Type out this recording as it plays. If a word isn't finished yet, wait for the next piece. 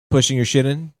Pushing your shit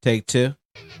in. Take 2.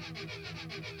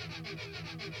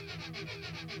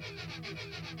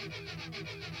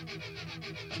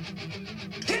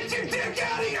 Get your dick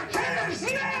out of your pants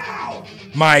now!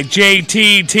 My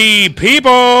JTT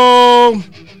people!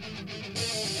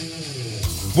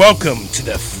 Welcome to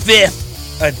the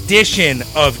 5th edition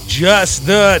of Just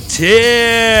the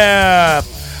Tip.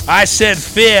 I said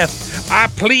 5th. I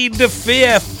plead the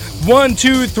 5th. 1,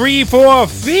 2, 3, 4,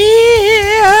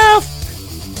 5th.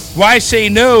 Why say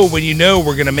no when you know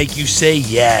we're going to make you say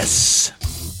yes?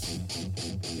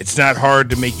 It's not hard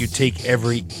to make you take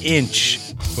every inch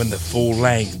when the full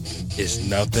length is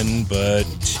nothing but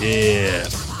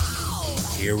tip.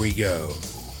 Here we go.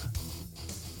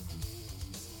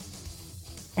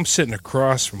 I'm sitting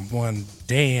across from one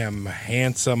damn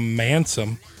handsome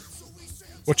mansome.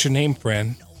 What's your name,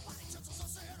 friend?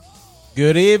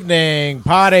 Good evening,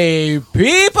 party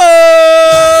people!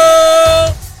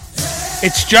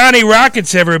 It's Johnny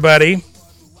Rockets, everybody.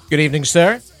 Good evening,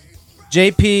 sir.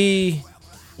 JP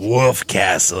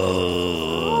Wolfcastle.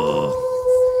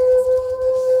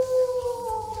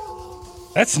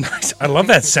 That's nice. I love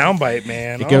that soundbite,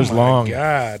 man. It goes long. Oh, my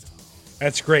God.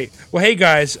 That's great. Well, hey,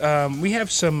 guys, we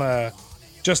have some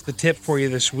Just the Tip for you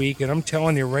this week, and I'm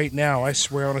telling you right now, I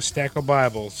swear on a stack of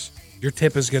Bibles, your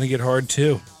tip is going to get hard,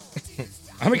 too.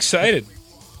 I'm excited.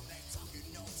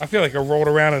 I feel like I rolled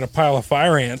around in a pile of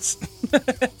fire ants.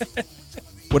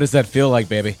 What does that feel like,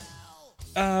 baby?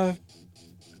 My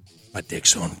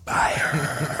dick's on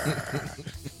fire.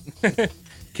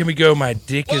 Can we go? My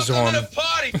dick is on. Welcome to the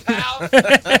party,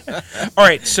 pal! All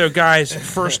right, so guys,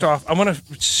 first off, I want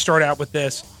to start out with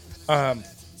this.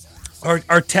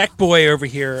 Our tech boy over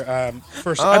here.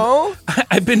 First,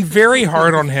 I've been very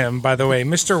hard on him. By the way,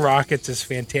 Mr. Rockets is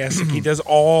fantastic. He does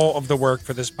all of the work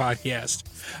for this podcast.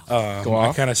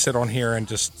 I kind of sit on here and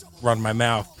just run my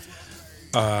mouth.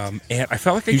 And I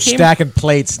felt like You're stacking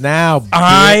plates now, bitch.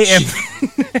 I am.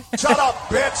 Shut up,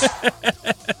 bitch!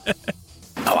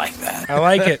 I like that. I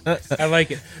like it. I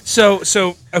like it. So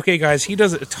okay, guys. He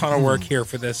does a ton of work here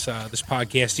for this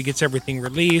podcast. He gets everything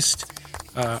released.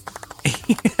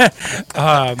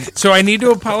 So I need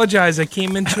to apologize. I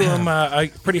came into him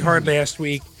pretty hard last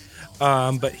week,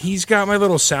 but he's got my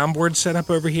little soundboard set up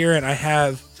over here, and I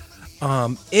have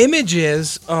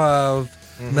images of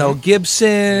Mel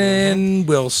Gibson,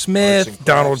 Will Smith,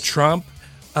 Donald Trump,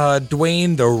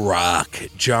 Dwayne "The Rock"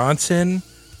 Johnson,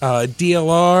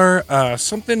 DLR,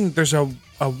 something. There's a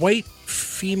white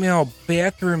female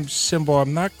bathroom symbol.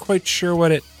 I'm not quite sure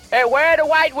what it. Hey, where are the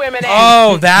white women at?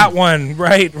 Oh, that one.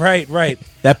 Right.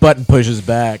 That button pushes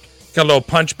back. Got a little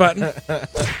punch button.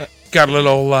 Got a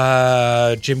little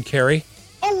Jim Carrey.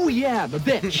 Oh, yeah, the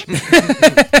bitch.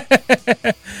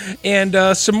 And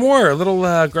some more. A little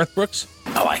Garth Brooks.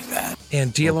 I like that.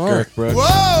 And DLR. Garth Brooks.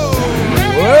 Whoa!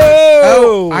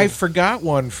 Oh, I forgot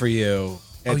one for you.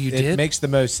 Oh, you It did? makes the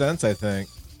most sense, I think.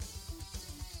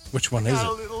 Which one is Got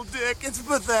a it? little dick. It's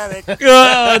pathetic.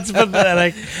 Oh, it's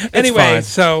pathetic. Anyway, fine.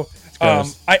 so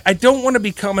gross. I don't want to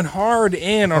be coming hard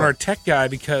in on our tech guy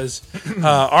because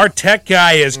our tech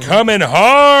guy is coming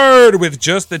hard with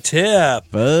Just the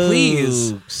Tip.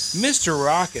 Please, Folks. Mr.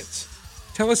 Rockets,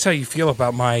 tell us how you feel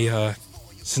about my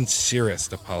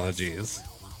sincerest apologies.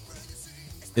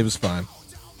 It was fine.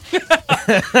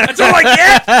 That's all I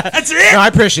get. That's it. No, I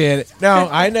appreciate it. No,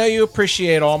 I know you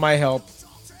appreciate all my help.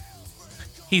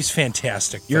 He's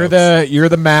fantastic. You're folks.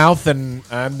 the mouth, and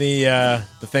I'm the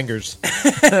fingers.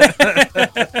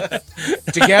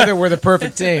 Together, we're the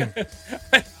perfect team.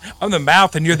 I'm the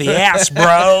mouth and you're the ass,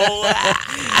 bro.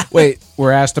 Wait,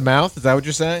 we're ass to mouth? Is that what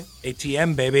you're saying?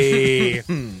 ATM, baby.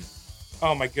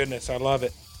 Oh, my goodness. I love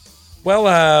it.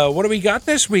 Well, what do we got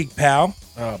this week, pal?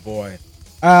 Oh, boy.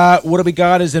 What do we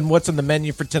got is in what's on the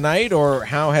menu for tonight, or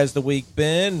how has the week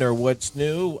been, or what's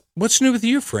new? What's new with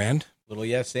you, friend? Little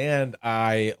yes, and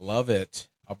I love it.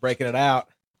 I'm breaking it out.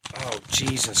 Oh,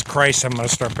 Jesus Christ. I'm going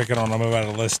to start picking on them about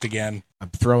a list again. I'm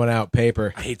throwing out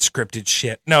paper. I hate scripted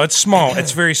shit. No, it's small.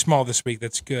 It's very small this week.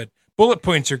 That's good. Bullet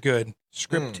points are good.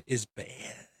 Script is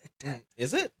bad.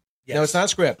 Is it? Yes. No, it's not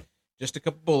script. Just a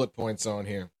couple bullet points on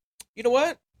here. You know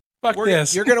what? Fuck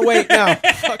this. You're going to wait now.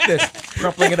 Fuck this.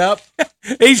 Crumpling it up.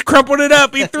 He's crumpled it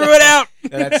up. He threw it out.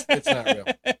 No, it's not real.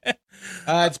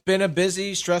 It's been a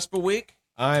busy, stressful week.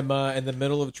 I'm in the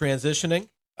middle of transitioning.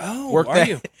 Oh, Work are that-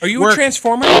 you? Are you work. a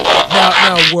transformer?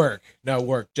 No, work. No,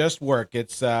 work. Just work.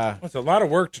 It's It's a lot of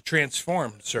work to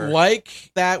transform, sir.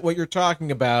 like that, what you're talking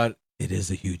about. It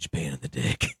is a huge pain in the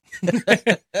dick.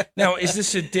 Now, is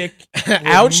this a dick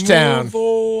Ouch town.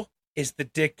 removal? Is the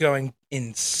dick going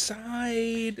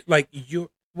inside? Like, you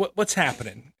What's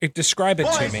happening? Describe it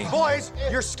to me. Boys,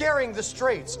 you're scaring the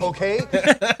straights, okay?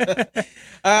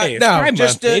 Hey, it's No, Pride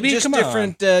just Month, baby. just Come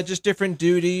on. different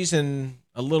duties and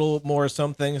a little more of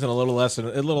some things and a little less, a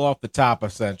little off the top,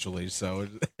 essentially. So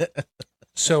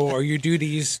So, are your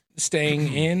duties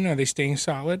staying in? Are they staying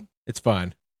solid? it's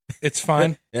fine. It's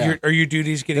fine. Yeah. Are your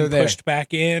duties getting They're there. pushed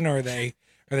back in, or are they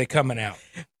coming out?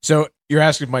 So you're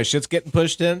asking if my shit's getting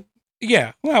pushed in?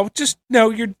 Yeah. Well, just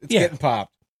no. You're It's yeah. getting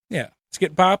popped. Yeah. It's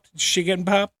getting popped. Is she getting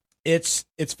popped? It's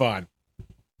fine.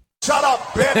 Shut up,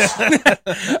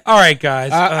 bitch! All right,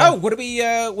 guys. What do we?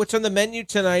 What's on the menu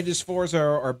tonight as far as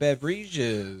our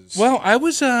beverages? Well, I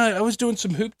was doing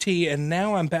some hoop tea, and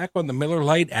now I'm back on the Miller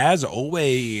Lite as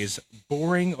always.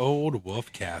 Boring old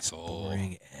Wolf Castle.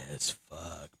 boring as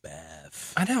fuck,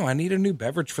 Bev. I know. I need a new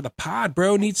beverage for the pod,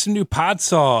 bro. Need some new pod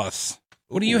sauce.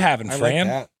 What are you having, I Fran? like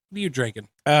that. What are you drinking?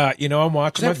 I'm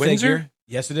watching my Is that Windsor? figure.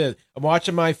 Yes, it is. I'm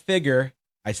watching my figure.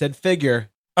 I said figure.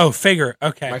 Oh, figure.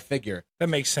 Okay, My figure. that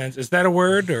makes sense. Is that a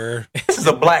word or? This is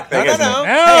a black thing, No, isn't no. it?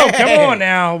 Oh, Hey. come on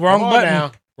now. Wrong Come on button.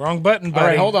 now. Wrong button, buddy. All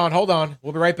right, hold on.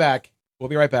 We'll be right back.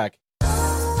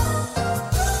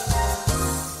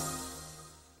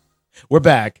 We're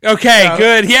back. Okay,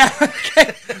 good. Yeah.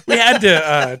 Okay. We had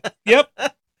to. Yep.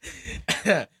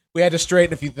 We had to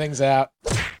straighten a few things out.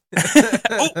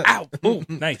 Oh, ow. Oh,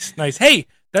 nice. Hey,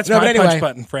 that's No, my but anyway. punch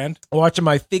button, friend. Watching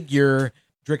my figure,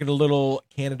 drinking a little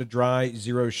Canada Dry,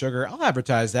 zero sugar. I'll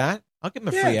advertise that. I'll give him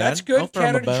a Yeah, free ad. that's I'll good. throw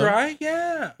him a Canada bone. Dry.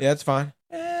 Yeah. Yeah, that's fine.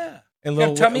 Yeah. And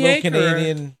Got a tummy ache,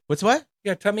 Canadian. What's what?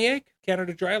 You got tummy ache?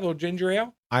 Canada Dry, a little ginger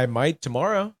ale. I might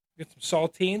tomorrow. Get some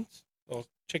saltines, a little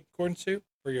chicken corn soup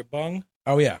for your bung.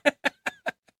 Oh yeah,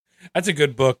 That's a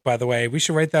good book, by the way. We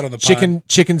should write that on the pod.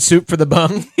 chicken soup for the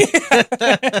bung.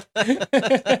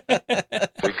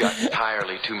 We've got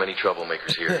entirely too many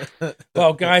troublemakers here.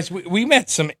 Well, guys, we met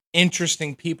some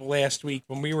interesting people last week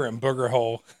when we were in Booger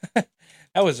Hole. that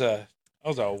was a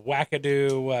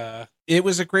wackadoo. It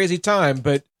was a crazy time,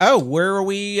 but where are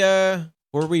we?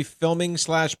 Where are we filming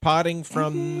 / potting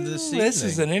from this evening? This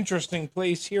is an interesting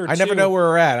place here. I never too. know where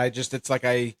we're at. It's like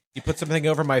you put something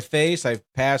over my face, I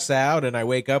pass out, and I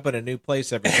wake up in a new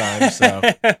place every time. So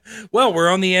Well, we're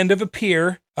on the end of a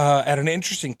pier at an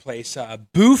interesting place,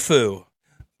 Bufu,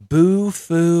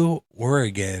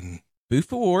 Oregon.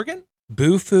 Bufu, Oregon.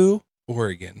 Bufu,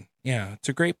 Oregon. Yeah, it's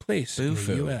a great place in Bufu.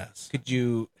 the U.S. Could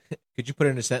you put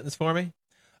in a sentence for me?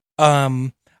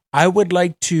 I would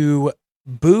like to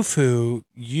bufu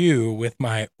you with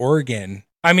my organ.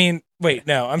 I mean, wait,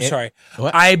 no, I'm sorry.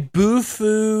 What? I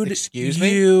bufued Excuse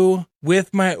me? you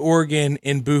with my organ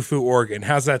in Bufu, Oregon.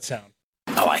 How's that sound?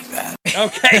 I like that.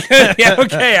 Okay, good. Yeah,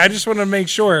 okay. I just want to make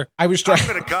sure. I was trying. I'm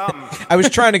gonna come. I was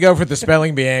trying to go for the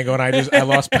spelling bee angle, and I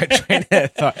lost my train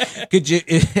of thought. Could you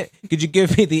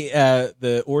give me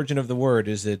the origin of the word?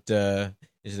 Is it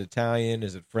Italian?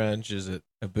 Is it French? Is it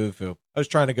a bufu? I was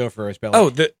trying to go for a spelling. Oh,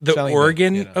 the spelling bee,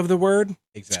 organ you know. of the word?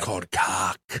 Exactly. It's called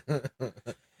cock.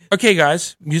 Okay,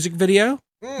 guys. Music video.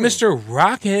 Mr.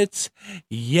 Rockets.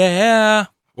 Yeah.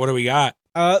 What do we got?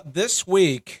 This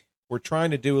week we're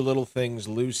trying to do a little things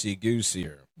loosey goosey.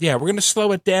 Yeah, we're going to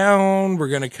slow it down. We're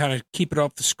going to kind of keep it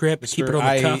off the script, keep it on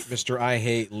the cuff. Mr. I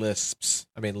hate lists.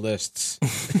 I mean lists.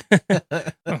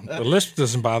 The list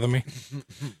doesn't bother me.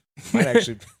 Might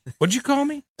actually. What'd you call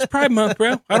me? It's Pride Month,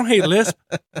 bro. I don't hate lisp.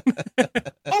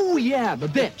 Oh, yeah, the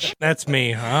bitch. That's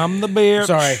me. I'm the bear.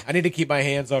 Sorry, I need to keep my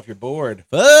hands off your board.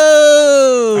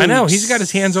 Oh, I know. He's got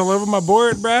his hands all over my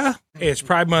board, bro. Hey, it's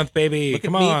Pride Month, baby. Look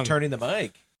Come at me on. turning the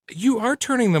mic. You are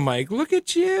turning the mic. Look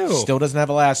at you. Still doesn't have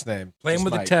a last name. Playing Just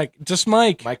with the Mike. tech. Just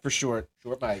Mike. Mike for short.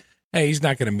 Short Mike. Hey, he's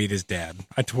not going to meet his dad.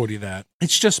 I told you that.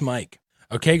 It's just Mike.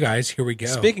 Okay, guys, here we go.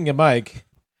 Speaking of Mike,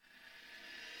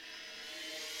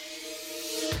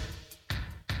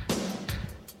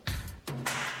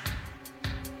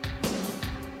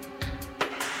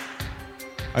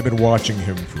 I've been watching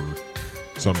him for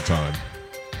some time.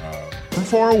 From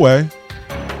far away.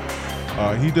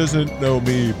 He doesn't know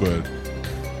me, but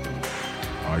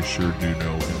I sure do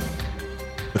know him.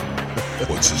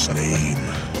 What's his name?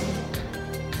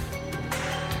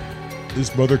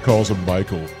 His mother calls him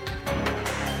Michael,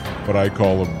 but I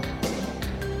call him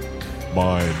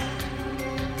mine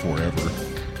forever.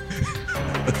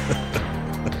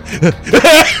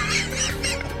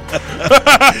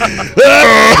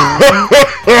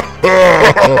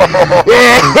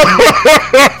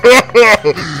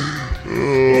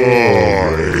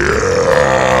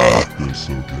 That's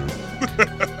so good.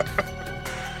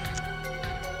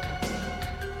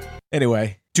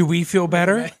 anyway, Do we feel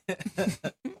better?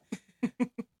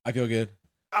 I feel good.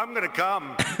 I'm gonna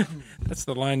come. That's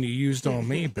the line you used on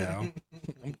me, pal.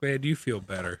 I'm glad you feel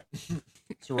better.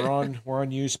 So we're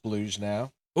on you splooge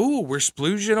now. Ooh, we're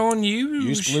splooging on you.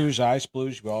 You splooge, I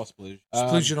splooge, we all splooge.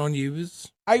 Splooging on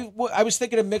yous. I was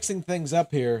thinking of mixing things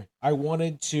up here. I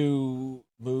wanted to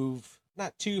move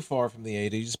not too far from the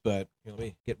 80s, but let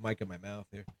me get Mike in my mouth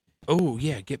here. Oh,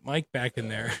 yeah, get Mike back in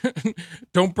there.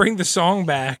 Don't bring the song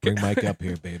back. Bring Mike up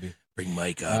here, baby. Bring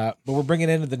Mike up. But we're bringing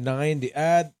into the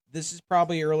 90s. This is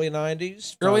probably early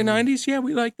 90s. Early 90s? Yeah,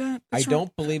 we like that. I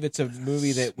don't believe it's a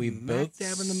movie that we both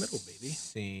dab in the middle, baby.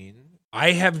 Seen.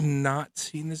 I have not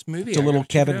seen this movie. It's a little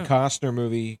Kevin Costner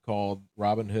movie called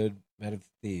Robin Hood, Men of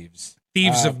Thieves.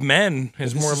 Thieves of Men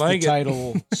is more like the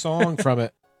title song from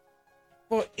it.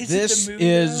 Well, is this it the movie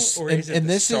is though, or is it and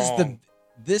the this song?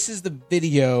 This is the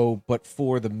video, but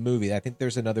for the movie. I think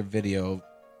there's another video.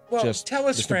 Well, just tell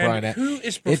us, Mr. friend, Brian who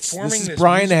is performing this is this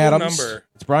Brian musical Adams. number?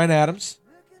 It's Brian Adams.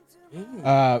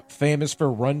 Ooh. Famous for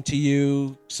Run to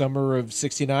You, Summer of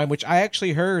 '69, which I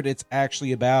actually heard it's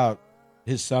actually about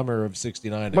his summer of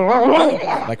 '69.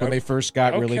 Like when they first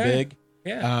got really Okay. big.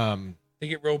 Yeah. They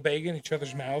get real big in each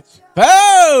other's mouths.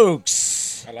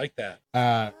 Folks! I like that.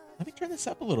 Let me turn this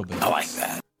up a little bit. I like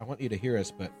that. I want you to hear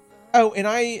us, but... Oh, and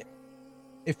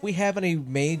if we have any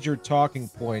major talking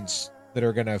points that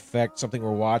are going to affect something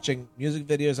we're watching, music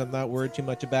videos I'm not worried too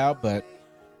much about, but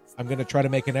I'm going to try to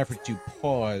make an effort to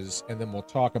pause, and then we'll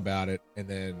talk about it, and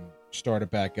then start it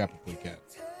back up if we can.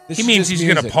 This He is means just he's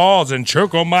going to music. pause and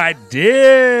choke on my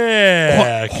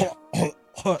dick.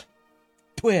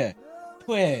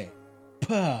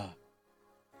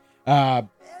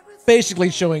 Basically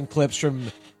showing clips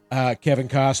from Kevin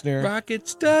Costner,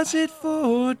 Rockets does it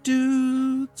for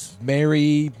dudes.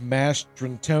 Mary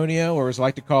Mastrantonio, or as I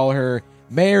like to call her,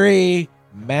 Mary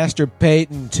Master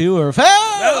Peyton to her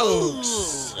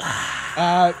folks.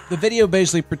 The video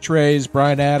basically portrays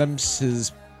Brian Adams,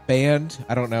 his band.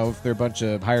 I don't know if they're a bunch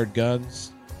of hired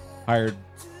buns, as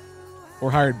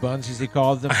he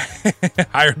called them.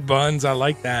 Hired buns. I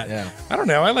like that. Yeah. I don't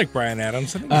know. I like Brian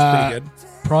Adams. I think he's pretty good.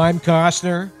 Prime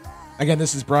Costner. Again,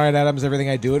 this is Brian Adams. Everything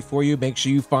I do it for you. Make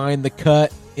sure you find the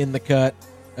cut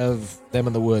of Them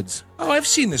in the Woods. Oh, I've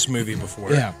seen this movie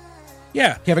before. Yeah.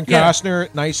 Yeah. Kevin Yeah.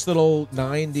 Costner, nice little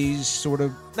 90s sort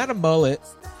of, not a mullet,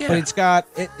 Yeah. but it's got,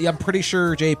 I'm pretty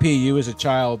sure, JP, you as a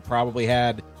child probably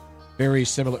had very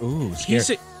similar. Ooh, He's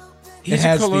scary. a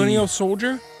has colonial the-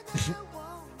 soldier?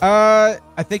 I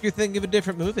think you're thinking of a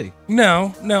different movie.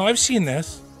 No, I've seen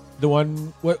this. The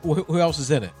one, who else is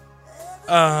in it?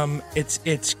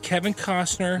 It's Kevin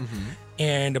Costner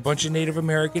and a bunch of Native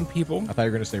American people, I thought you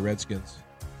were going to say Redskins.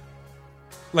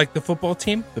 like the football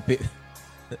team.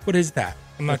 What is that?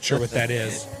 I'm not sure what that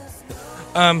is.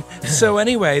 So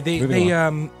anyway, he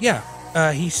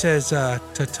says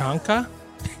Tatanka.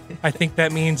 I think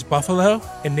that means buffalo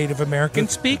in Native American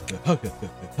speak.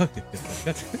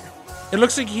 It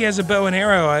looks like he has a bow and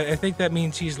arrow. I think that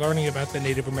means he's learning about the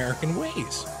Native American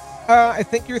ways. I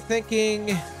think you're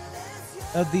thinking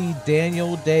of the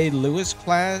Daniel Day-Lewis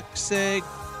classic,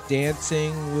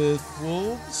 Dancing with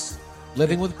Wolves?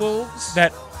 Living with Wolves?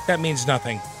 That means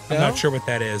nothing. I'm No? not sure what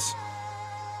that is.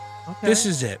 Okay. This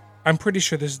is it. I'm pretty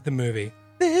sure this is the movie.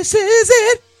 This is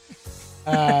it!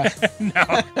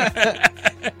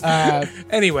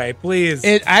 Anyway, please.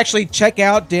 Actually, check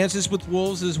out Dances with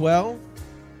Wolves as well.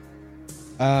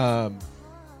 That's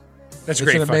a It's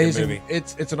great an fucking amazing. movie.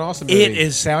 It's an awesome movie. It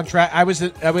is- soundtrack.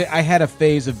 I had a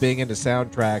phase of being into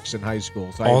soundtracks in high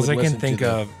school. So All would I can listen to think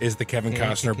the- of is the Kevin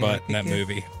Costner butt in that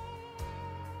movie.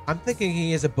 I'm thinking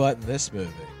he has a butt in this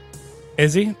movie.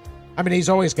 Is he? I mean, he's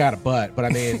always got a butt, but I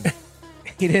mean,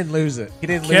 he didn't lose it. He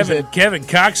didn't lose it. Kevin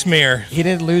Cocksmere. He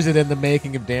didn't lose it in the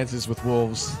making of Dances with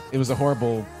Wolves. It was a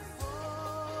horrible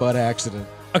butt accident.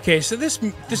 Okay, so this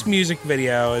music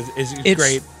video is It's-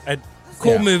 great. A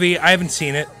cool yeah. movie. I haven't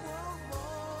seen it.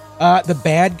 The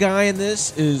bad guy in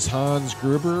this is Hans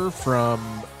Gruber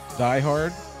from Die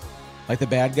Hard, like the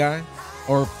bad guy,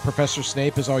 or Professor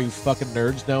Snape, as all you fucking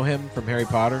nerds know him from Harry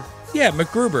Potter. Yeah,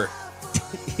 MacGruber.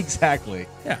 Exactly.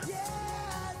 Yeah.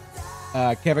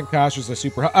 Kevin Costner's a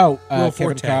super. Will Kevin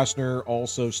Forte. Costner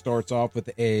also starts off with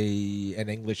an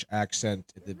English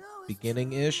accent at the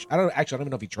beginning ish. I don't even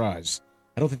know if he tries.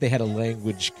 I don't think they had a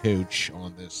language coach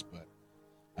on this,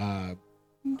 but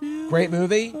great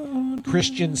movie.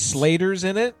 Christian Slater's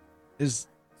in it. Is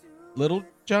Little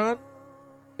John?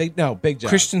 Big John.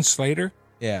 Christian Slater.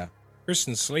 Yeah.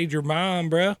 Kristen slayed your mom,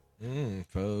 bro.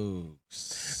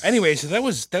 Folks. Anyway, so that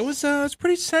was it's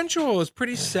pretty sensual. It's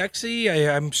pretty sexy.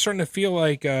 I'm starting to feel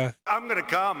like I'm gonna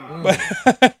come.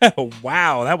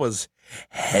 wow, that was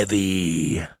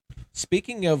heavy.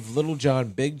 Speaking of Little John,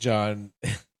 Big John,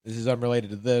 this is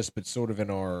unrelated to this, but sort of in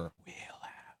our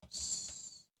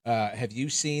wheelhouse. Have you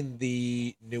seen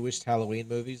the newest Halloween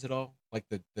movies at all? Like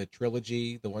the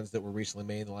trilogy, the ones that were recently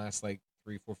made in the last like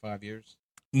 3, 4, 5 years?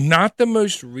 Not the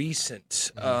most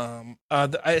recent.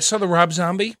 I saw the Rob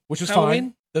Zombie, Which was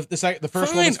Halloween. fine. The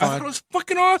first Fine. one was I fine. thought it was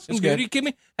fucking awesome, It's dude. good. Are you kidding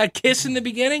me? Had Kiss in the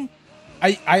beginning.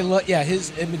 I love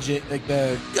his image, like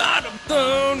the God of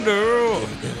Thunder.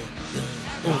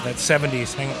 Oh, that's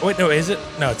 70s. Hang on. Wait, no, is it?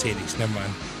 No, it's 80s. Never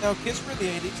mind. no Kiss were the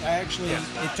 80s. I actually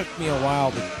it took me a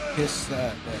while to kiss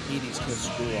the 80s Kiss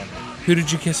grew on me. Who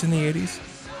did you kiss in the 80s?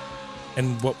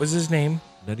 And what was his name?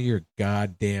 None of your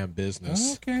goddamn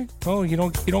business. Okay. Oh, you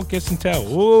don't kiss and tell.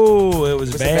 Oh, it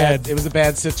was bad. It was a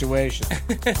bad situation.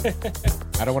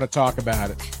 I don't want to talk about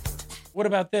it. What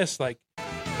about this? Like,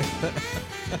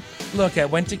 look, I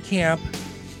went to camp.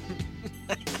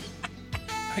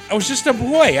 I was just a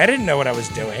boy. I didn't know what I was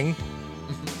doing.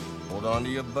 Hold on to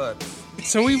your butt.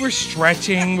 So we were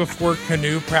stretching before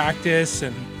canoe practice,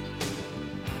 and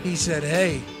he said,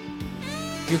 "Hey,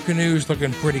 your canoe's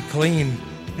looking pretty clean.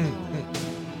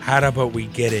 How about we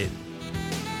get it?"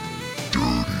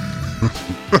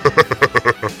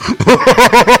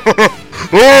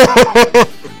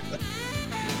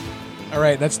 All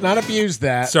right, let's not abuse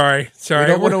that. Sorry. We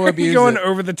don't want to We're abuse going it.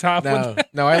 over the top. No, With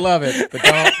no, I love it, but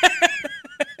don't.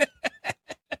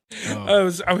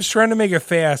 I was trying to make it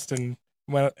fast and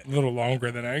went a little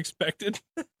longer than I expected.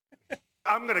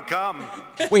 I'm gonna come.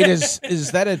 Wait,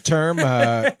 is that a term?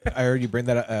 I heard you bring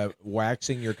that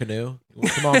waxing your canoe.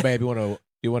 Come on, babe. You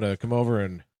want to come over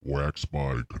and Wax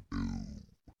my canoe.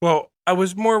 Well, I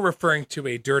was more referring to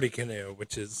a dirty canoe,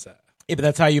 which is. yeah, but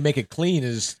that's how you make it clean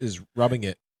is rubbing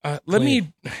it.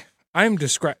 I'm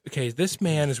describing. Okay, this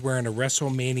man is wearing a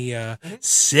WrestleMania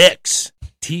 6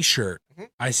 T-shirt.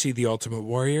 I see the Ultimate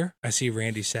Warrior. I see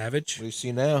Randy Savage. What do you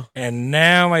see now? And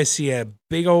now I see a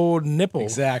big old nipple.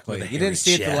 Exactly. with a You didn't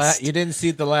see hairy it chest. You didn't see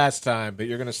it the last time, but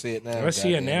you're gonna see it now. I see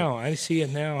it goddamn now. I see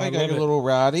it now. I I got love your it. little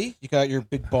Roddy. You got your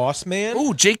big boss man.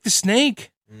 Oh, Jake the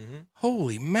Snake. Mm-hmm.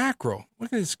 Holy mackerel.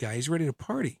 Look at this guy. He's ready to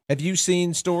party. Have you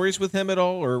seen stories with him at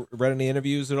all, or read any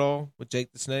interviews at all with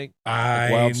Jake the Snake? I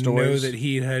wild know stories? that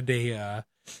he had had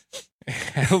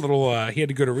a little, he had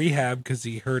to go to rehab because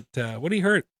he hurt, what did he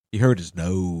hurt? He hurt his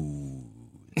nose.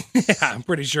 Yeah, I'm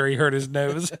pretty sure he hurt his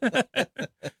nose.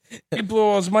 He blew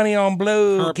all his money on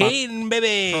blow-caine,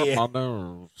 baby. My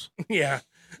nose. Yeah.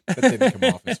 That didn't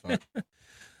come off as fun.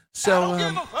 So,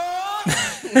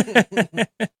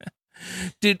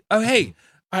 hey,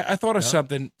 I thought of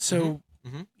something. So,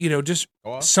 just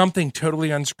Go on. something totally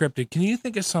unscripted. Can you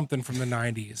think of something from the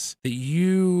 90s that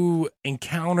you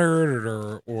encountered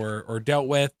or dealt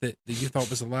with that you thought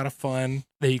was a lot of fun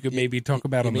that you could maybe talk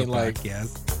about you on the mean like-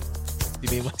 podcast? You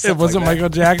mean like It something wasn't like that? Michael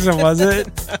Jackson, was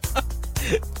it?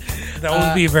 That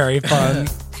would be very fun.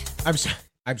 I'm sorry.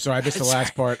 I missed the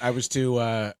last part. I was too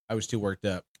worked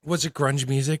up. Was it grunge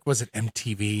music? Was it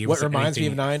MTV? What Was it reminds me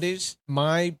anything? of 90s?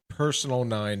 My personal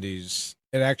 90s.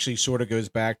 It actually sort of goes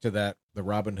back to the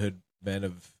Robin Hood Men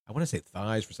of, I want to say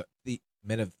Thighs for the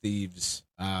Men of Thieves.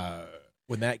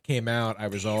 When that came out, I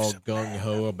was all gung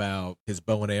ho about his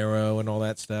bow and arrow and all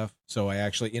that stuff. So I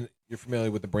actually, you're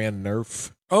familiar with the brand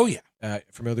Nerf? Oh, yeah.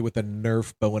 Familiar with the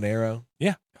Nerf bow and arrow?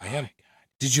 Yeah, I am.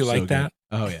 Did you So like good. that?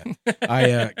 Oh yeah,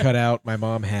 I cut out. My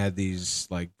mom had these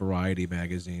like variety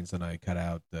magazines, and I cut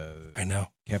out I know.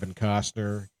 Kevin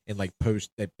Costner and like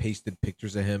pasted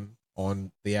pictures of him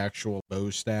on the actual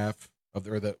bow staff not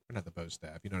the bow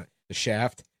staff, the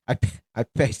shaft. I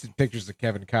pasted pictures of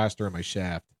Kevin Costner on my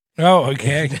shaft. Oh,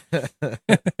 okay.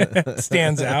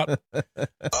 Stands out.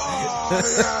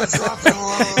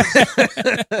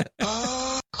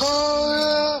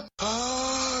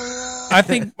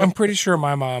 I'm pretty sure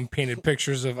my mom painted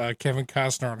pictures of Kevin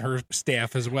Costner on her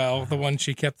staff as well. The one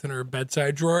she kept in her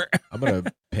bedside drawer. I'm gonna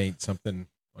paint something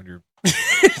on your.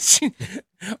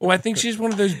 Well, I think she's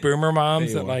one of those boomer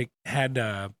moms There you that are. like had,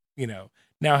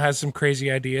 now has some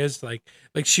crazy ideas. Like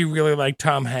she really liked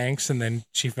Tom Hanks, and then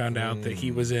she found out that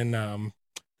he was in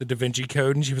the Da Vinci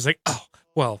Code, and she was like, oh,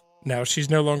 well, now she's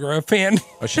no longer a fan.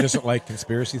 Oh, she doesn't like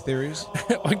conspiracy theories.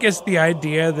 I guess the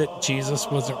idea that Jesus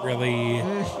wasn't really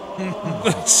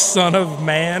the Son of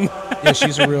Man. Yeah,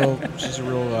 she's a real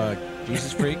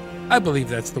Jesus freak. I believe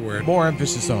that's the word. More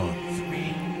emphasis on.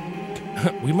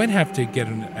 We might have to get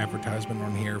an advertisement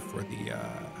on here for the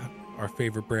our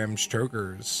favorite Bram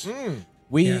Stoker's.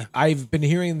 I've been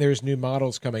hearing there's new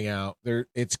models coming out.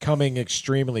 It's coming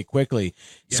extremely quickly.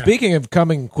 Yeah. Speaking of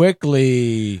coming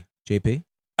quickly, JP.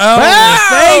 Oh,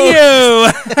 thank you.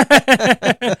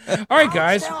 All right,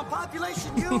 guys.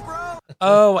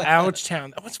 Oh,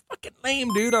 Ouchtown. That was fucking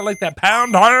lame, dude. I like that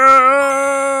pound.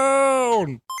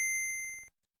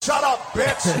 Shut up,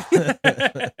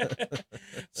 bitch!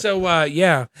 So,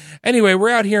 yeah. Anyway, we're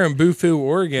out here in Bufu,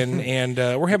 Oregon, and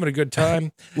we're having a good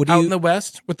time out in the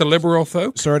West with the liberal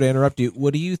folks. Sorry to interrupt you.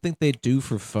 What do you think they do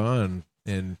for fun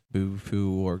in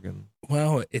Bufu, Oregon?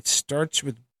 Well, it starts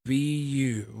with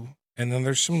BU, and then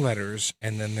there's some letters,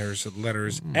 and then there's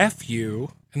letters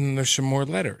FU, and then there's some more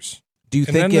letters. Do you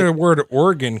And think then the word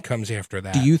Oregon comes after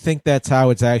that. Do you think that's how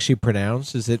it's actually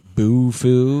pronounced? Is it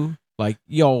Bufu? Like,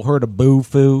 y'all heard of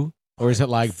Bufu? Or is it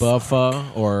like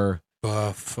Buffa or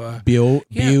Buffa?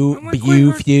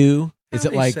 Bufu? Is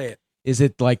it like say it? Is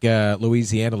it like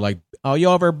Louisiana? Like, oh,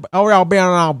 y'all been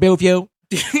on Bufu?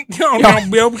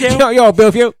 Y'all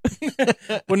Bufu?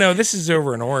 Well, no, this is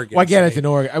over in Oregon. Well, again, it's in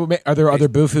Oregon. Are there other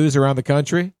Bufus around the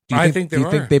country? Do you think do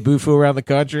you think they Bufu around the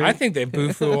country? I think they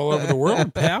Bufu all over the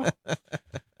world, pal.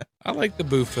 I like the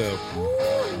Bufu.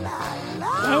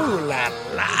 Oh la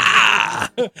la!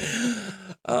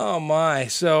 Oh my!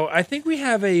 So I think we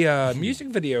have a music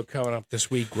video coming up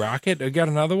this week. Rocket, got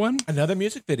another one? Another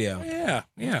music video? Yeah.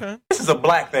 Okay. This is a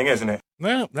black thing, isn't it?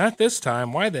 Well, not this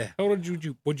time. Why the hell would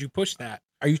you push that?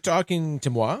 Are you talking to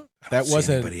moi? That See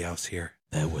wasn't anybody else here.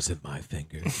 That wasn't my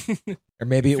finger, or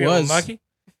maybe it Feeling was. lucky?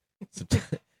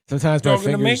 Sometimes my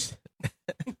Talking to me? fingers.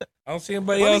 I don't see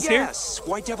anybody else here.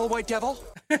 White devil, white devil.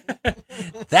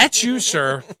 That's you,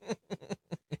 sir.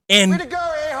 And Way to go,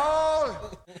 a-hole!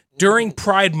 during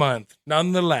Pride Month,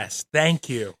 nonetheless, thank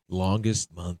you.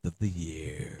 Longest month of the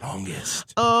year.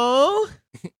 Longest. Oh.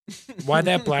 Why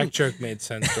that black joke made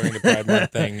sense during the Pride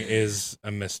Month thing is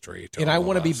a mystery to And all I of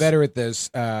want to be us. better at this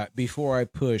before I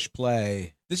push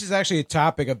play. This is actually a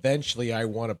topic eventually I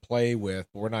want to play with,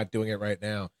 but we're not doing it right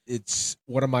now. It's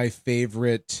one of my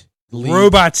favorite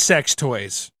Robot sex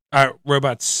toys.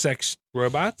 Robot sex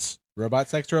robots? Robot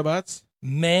sex robots?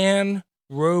 Man,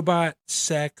 robot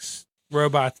sex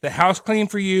robots. The house clean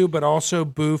for you, but also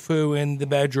boo-foo in the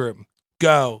bedroom.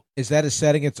 Go. Is that a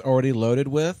setting it's already loaded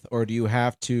with, or do you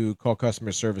have to call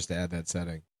customer service to add that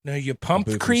setting? No, you pump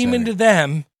the boo-foo cream setting. into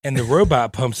them, and the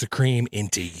robot pumps the cream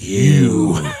into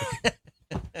you.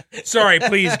 Sorry,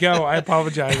 please go. I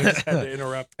apologize. I just had to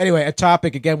interrupt. Anyway, a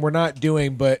topic again we're not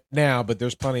doing but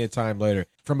there's plenty of time later.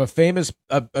 From a famous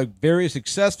a very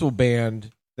successful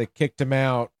band that kicked him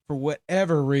out for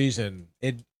whatever reason.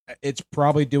 It's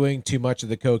probably doing too much of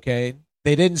the cocaine.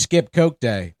 They didn't skip Coke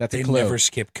Day. That's They a clue. never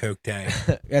skip Coke Day.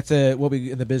 That's what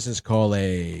we in the business call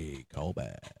a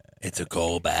callback. It's a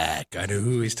callback. I know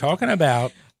who he's talking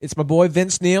about. It's my boy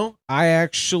Vince Neil. I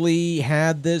actually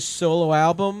had this solo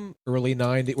album early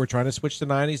 90s. We're trying to switch to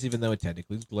 90s, even though it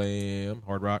technically is glam,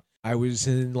 hard rock. I was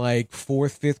in like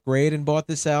 4th, 5th grade and bought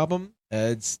this album.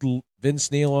 It's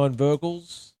Vince Neil on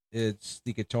vocals. It's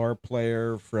the guitar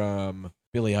player from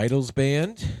Billy Idol's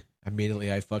band.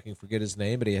 Immediately I fucking forget his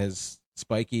name, but he has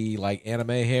spiky like anime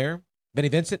hair. Benny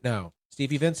Vincent? No.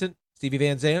 Stevie Vincent? Stevie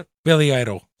Van Zandt? Billy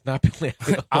Idol. Not Billy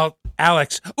Idol.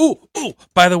 Alex. Ooh.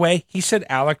 By the way, he said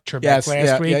Alec Trebek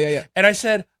last week. Yeah. And I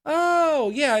said,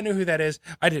 oh, yeah, I knew who that is.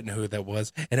 I didn't know who that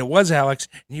was. And it was Alex.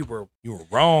 And you were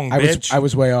wrong, bitch. I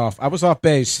was way off. I was off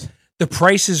base. The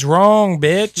price is wrong,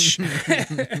 bitch.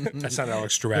 That's not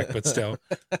Alex Trebek, but still.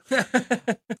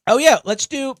 Oh, yeah.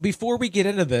 Before we get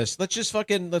into this,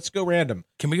 let's go random.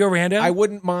 Can we go random? I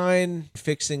wouldn't mind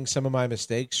fixing some of my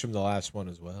mistakes from the last one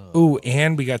as well. Ooh,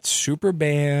 and we got super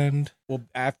band. Well,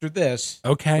 after this.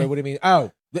 Okay. Wait, what do you mean?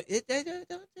 Oh.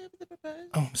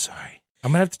 I'm sorry.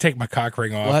 I'm going to have to take my cock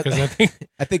ring off What? because I think.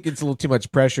 I think it's a little too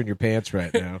much pressure in your pants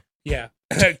right now. Yeah.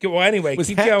 Well, anyway,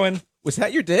 keep that- going. Was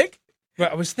that your dick?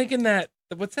 But I was thinking that.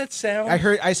 What's that sound?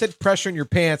 I said pressure in your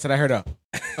pants, and I heard a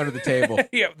under the table.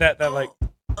 Yeah, that like.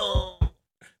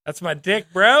 That's my dick,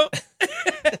 bro. Is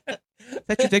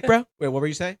that your dick, bro? Wait, what were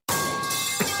you saying?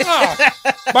 Oh,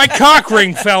 my cock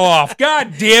ring fell off.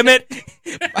 God damn it.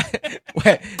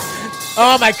 Wait.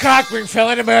 Oh, my cock ring fell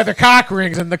into my other cock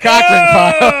rings in the cock ring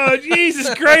pile. Oh,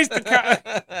 Jesus Christ. The cock.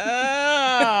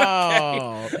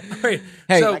 Oh. All right.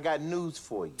 Hey, So, I got news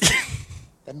for you.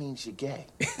 That means you're gay.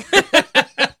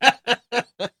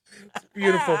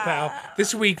 beautiful, pal.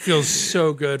 This week feels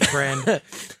so good, friend.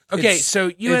 Okay,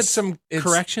 so you had some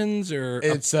corrections or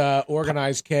it's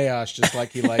organized chaos, just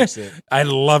like he likes it. I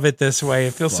love it this way.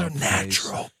 It feels so Fuck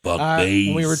natural.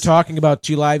 When we were talking about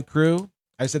Two Live Crew,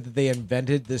 I said that they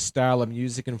invented this style of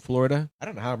music in Florida. I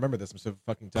don't know how I remember this. I'm so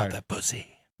fucking tired. That pussy.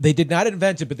 They did not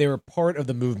invent it, but they were part of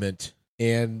the movement,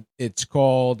 and it's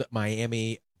called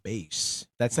Miami bass.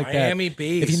 That's like Miami that.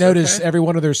 bass. If you notice, okay. every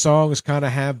one of their songs kind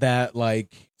of have that,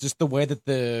 like, just the way that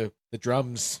the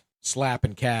drums slap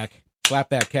and cack. Slap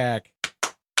that cack.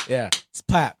 Yeah.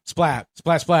 Splap, splap,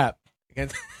 splash, splap.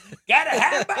 Gotta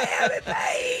have Miami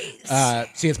bass.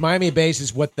 See, it's Miami bass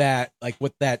is what that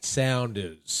sound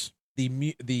is.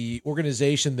 The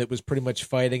organization that was pretty much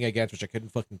fighting against, which I couldn't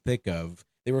fucking think of,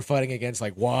 they were fighting against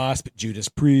like Wasp, Judas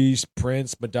Priest,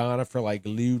 Prince, Madonna for like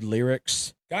lewd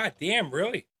lyrics. God damn,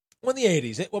 really? Well, in the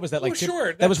 80s. What was that like?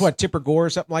 Sure. That was what, Tipper Gore or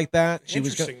something like that?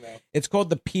 Interesting, though. It's called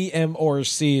the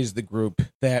PMRC is the group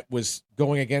that was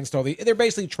going against all the. They're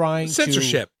basically trying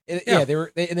censorship.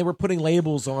 They were putting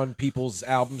labels on people's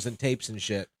albums and tapes and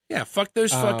shit. Yeah, fuck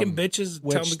those fucking bitches.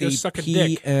 Tell them to go suck a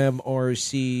dick.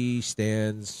 PMRC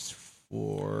stands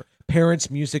for Parents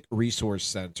Music Resource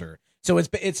Center. So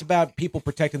it's about people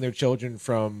protecting their children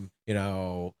from,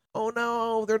 oh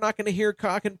no, they're not going to hear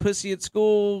cock and pussy at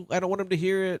school. I don't want them to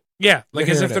hear it. Yeah, like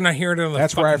as if they're not hearing it on the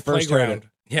That's fucking where I first playground. heard it.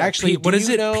 Yeah, actually, what is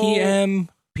it?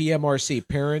 PMRC,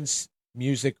 Parents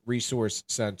Music Resource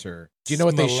Center. Do you know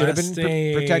what they should have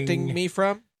been protecting me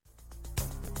from?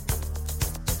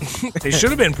 They should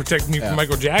have been protecting me from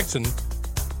Michael Jackson.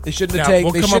 They shouldn't have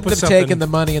taken the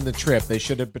money in the trip. They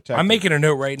should have protected. I'm making a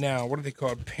note right now. What are they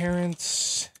called?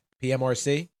 Parents.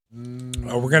 PMRC?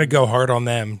 Oh, we're going to go hard on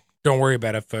them. Don't worry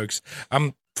about it, folks.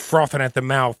 I'm frothing at the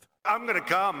mouth. I'm gonna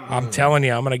come. I'm telling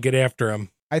you, I'm going to get after them.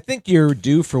 I think you're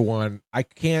due for one. I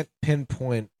can't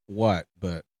pinpoint what,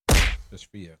 but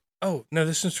just for you. Oh, no,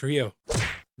 this is for you.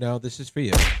 No, this is for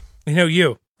you.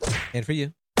 You. And for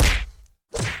you.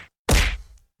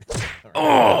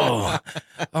 Oh.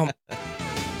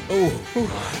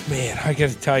 Man, I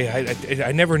got to tell you,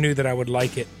 I never knew that I would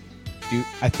like it. Do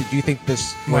you think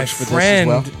this My works for friend,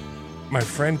 this as well? my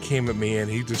friend came at me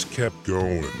and he just kept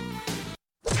Going.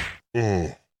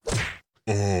 And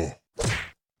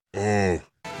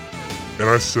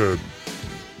I said,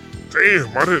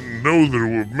 damn, I didn't know that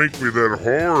it would make me that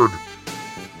hard.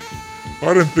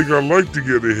 I didn't think I'd like to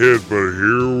get ahead, but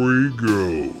here we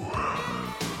go.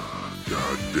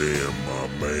 God damn, my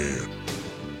man.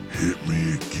 Hit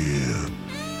me again.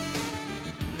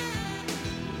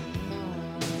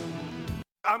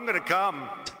 I'm gonna come.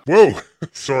 Whoa,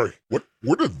 sorry. What?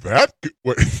 Where did that get?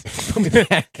 What?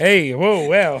 Hey, whoa,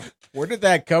 well. Where did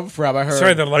that come from? I heard.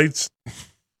 Sorry, the lights.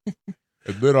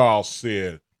 And then I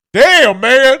said, damn,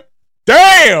 man.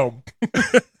 Damn.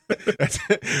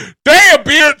 Damn,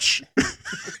 bitch.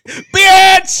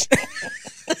 bitch.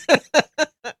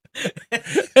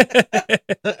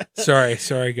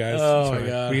 Sorry, guys. Oh Sorry. my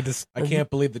god! I can't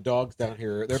believe the dogs down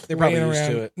here. They're probably used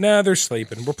to it. No, they're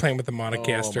sleeping. We're playing with the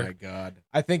Monocaster. Oh my god!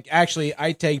 I think actually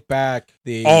I take back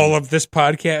all of this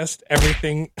podcast,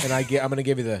 everything, and I'm going to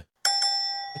give you the.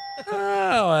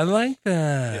 Oh, I like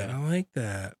that. Yeah. I like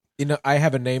that. I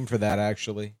have a name for that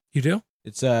actually. You do?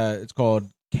 It's called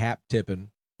cap tipping.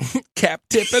 Cap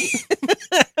tipping.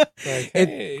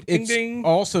 Ding, ding.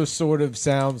 Also sort of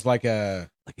sounds like a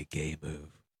gay move.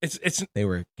 They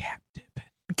were cap tipping.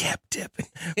 Cap tipping.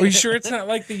 Are you sure it's not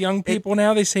like the young people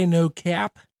now? They say no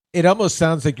cap. It almost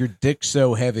sounds like your dick's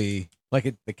so heavy,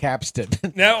 like the cap's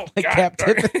tipping. No, like cap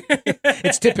tipping.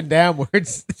 It's tipping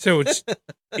downwards. So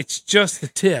it's just the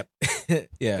tip.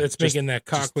 Yeah, that's making that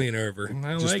cock lean over.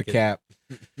 I just like the it. Cap.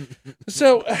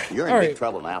 You're in big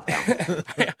trouble now, pal.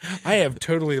 I have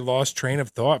totally lost train of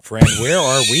thought, friend. Where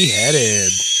are we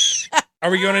headed?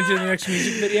 Are we going into the next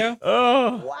music video?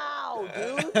 Oh,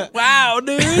 wow,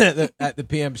 dude! At the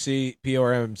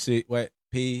PMC. What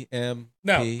PM?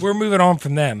 No, we're moving on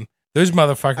from them. Those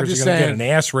motherfuckers are going to get an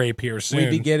ass rape here soon.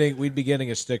 We'd be getting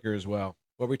a sticker as well.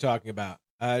 What are we talking about?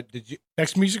 Did you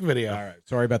next music video? All right.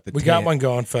 Sorry about the. We got one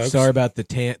going, folks. Sorry about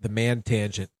the man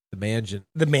tangent. The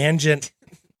mangent.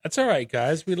 That's all right,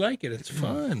 guys. We like it. It's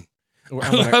fun.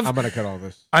 I'm gonna cut all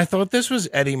this. I thought this was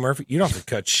Eddie Murphy. You don't have to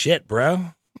cut shit,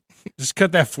 bro. Just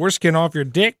cut that foreskin off your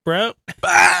dick, bro.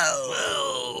 I'm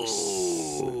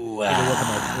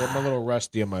a little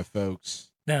rusty on my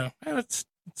folks. No, it's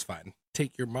fine.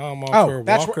 Take your mom off her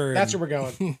walker. That's where we're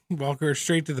going. Walk her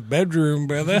straight to the bedroom,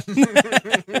 brother.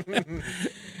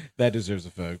 That deserves a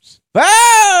folks.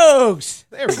 Folks!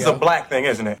 There we go. This is a black thing,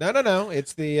 isn't it? No.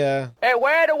 It's the. Hey,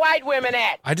 where are the white women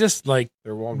at? I just like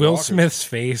Will Smith's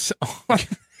face.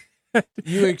 And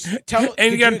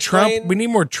you got Trump. We need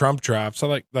more Trump drops.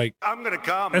 I like. I'm gonna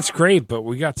come. That's great, but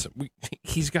we got some.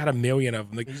 He's got a million of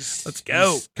them. Like, let's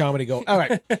go. Comedy gold. All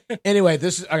right. Anyway,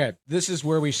 this is okay. This is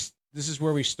where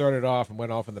we started off and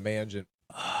went off in the mangent.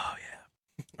 Oh yeah.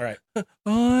 All right.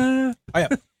 Oh yeah.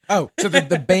 Oh, so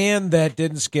the band that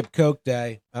didn't skip Coke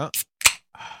Day. Oh.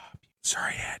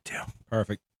 Sorry, I had to.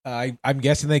 Perfect. I'm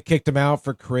guessing they kicked him out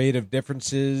for creative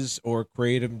differences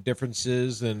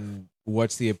and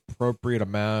what's the appropriate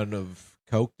amount of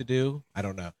Coke to do. I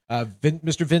don't know.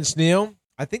 Mr. Vince Neil,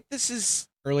 I think this is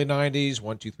early 90s.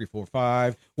 1, 2, 3, 4,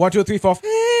 5. 1, 2, 3, 4.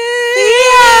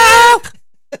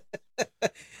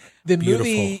 The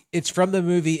movie, it's from the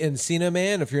movie Encino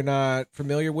Man. If you're not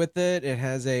familiar with it, it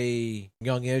has a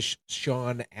youngish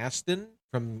Sean Astin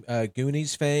from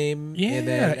Goonies fame. Yeah, and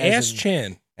then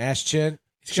Ash-chin. Ash-chin.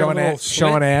 He's got a little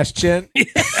Sean Ash-chin.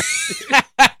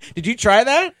 Did you try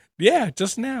that? Yeah,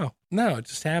 just now. No, it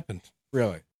just happened.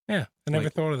 Really? Yeah, I never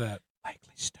thought of that.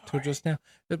 Likely story. Till just now.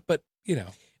 But,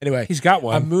 Anyway, he's got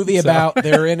one. A movie about,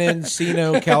 they're in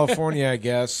Encino, California, I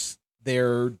guess.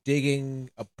 They're digging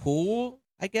a pool,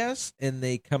 I guess, and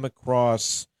they come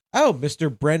across, Mr.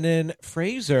 Brendan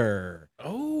Fraser.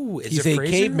 Oh, is He's it a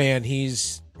Fraser? caveman.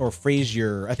 Or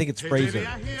Frasier. I think it's Fraser.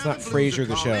 It's not Frasier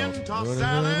the show.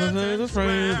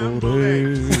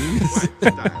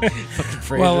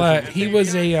 Well,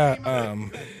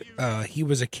 he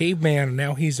was a caveman, and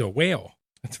now he's a whale.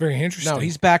 That's very interesting. No,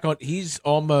 he's back on. He's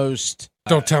almost.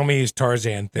 Don't tell me he's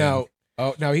Tarzan thin. No,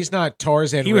 no, he's not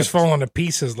Tarzan. He was falling to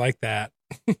pieces like that.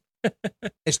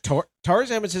 It's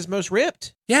Tarzan was his most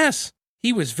ripped. Yes,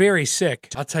 he was very sick.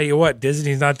 I'll tell you what,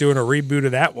 Disney's not doing a reboot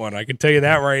of that one. I can tell you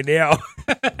that right now.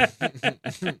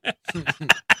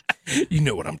 You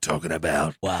know what I'm talking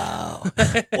about. Wow.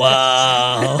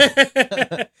 Wow.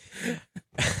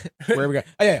 Where we go?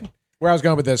 Oh, yeah. Where I was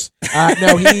going with this.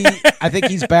 No, I think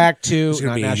he's back to He's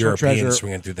going to be a National European Treasure.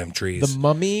 swinging through them trees. The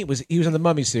Mummy he was on the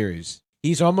Mummy series.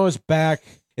 He's almost back.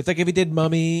 It's like if he did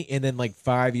Mummy and then like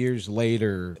 5 years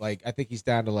later, like I think he's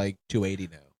down to like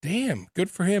 280 now. Damn,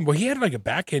 good for him. Well, he had like a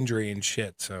back injury and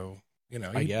shit, so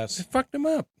I guess it fucked him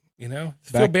up.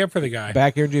 Feel bad for the guy.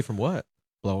 Back injury from what?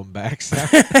 Blowing backs. I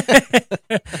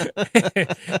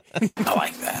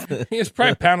like that. He was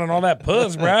probably pounding all that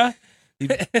puss, bruh.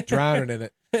 He's drowning in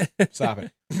it. Stop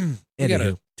it. We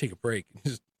gotta take a break.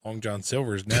 Just Long John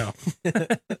Silver's now.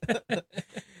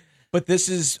 But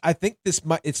I think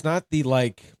it's not the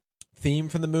like theme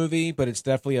from the movie, but it's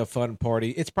definitely a fun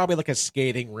party. It's probably like a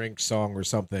skating rink song or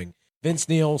something. Vince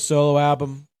Neil solo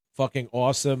album, fucking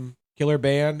awesome. Killer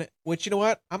band, which, you know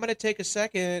what? I'm going to take a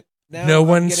second. Now no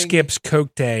one skips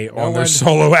Coke Day on their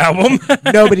solo album.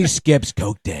 Nobody skips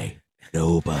Coke Day.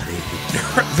 Nobody.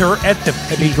 They're at the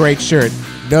That'd be a great shirt.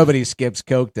 Nobody skips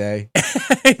Coke Day.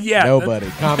 Yeah. Nobody.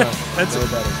 That's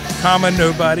nobody. Comma,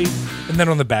 nobody. And then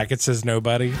on the back it says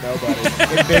nobody. Nobody.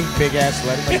 In big ass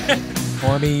letters. Like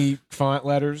army font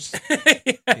letters.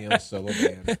 Neil solo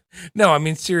band. No, I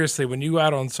mean, seriously, when you go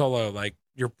out on solo, like,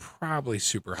 you're probably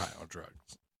super high on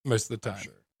drugs most of the time.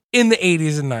 Sure. In the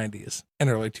 80s and 90s and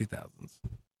early 2000s.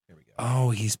 Here we go.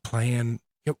 Oh, he's playing.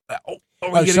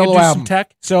 Solo album. Some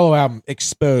tech? Solo album.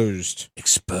 Exposed.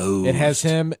 Exposed. It has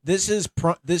him. This is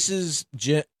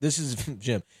Jim. This is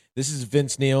Jim. This is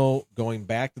Vince Neil going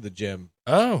back to the gym.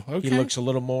 Oh, okay. He looks a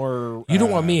little more. You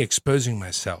don't want me exposing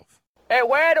myself. Hey,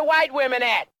 where are the white women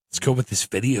at? Let's go with this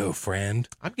video, friend.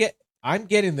 I'm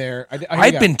getting there.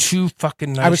 I've been too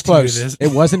fucking nice. I was close. To this.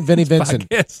 It wasn't Vinnie Vincent.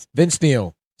 Podcast. Vince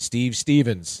Neil. Steve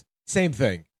Stevens. Same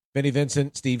thing. Vinnie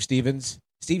Vincent. Steve Stevens.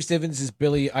 Steve Stevens is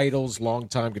Billy Idol's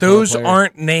longtime guitar Those player.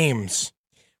 aren't names.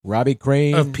 Robbie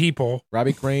Crane. Of people.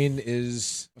 Robbie Crane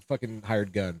is a fucking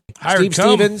hired gun. Hired Steve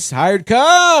come. Stevens. Hired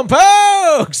come,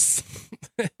 folks.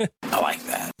 I like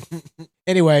that.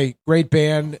 Anyway, great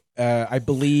band. I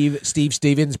believe Steve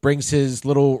Stevens brings his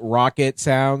little rocket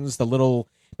sounds.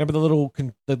 Remember the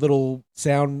little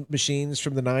sound machines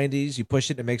from the 90s? You push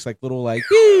it, it makes like little like.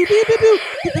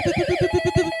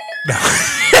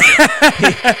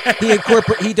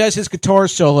 He does his guitar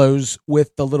solos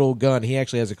with the little gun. He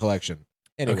actually has a collection.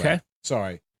 Anyway, okay.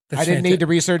 Sorry, I didn't need to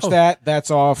research that.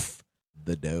 That's off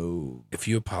the dome. If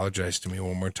you apologize to me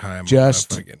one more time,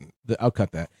 I'll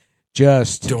cut that.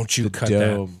 Just don't you cut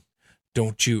dome. That?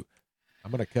 Don't you?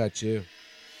 I'm gonna cut you.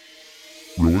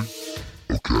 Really?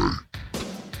 Okay.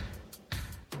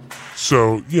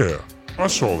 So, yeah, I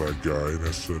saw that guy and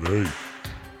I said, hey,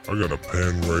 I got a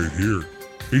pen right here.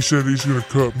 He said he's going to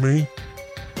cut me.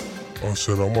 I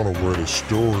said, I'm going to write a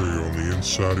story on the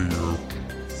inside of your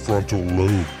frontal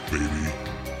lobe, baby.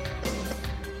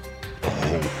 A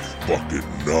whole fucking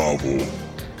novel.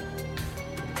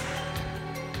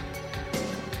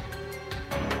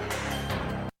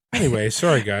 Anyway,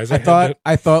 sorry, guys. I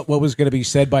thought what was going to be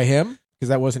said by him, because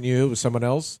that wasn't you, it was someone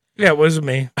else. Yeah, it wasn't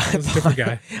me. It was a different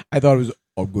guy. I thought it was,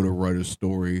 I'm going to write a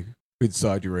story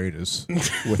inside your anus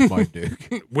with my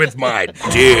dick. With my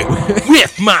dick.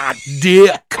 With my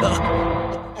dick.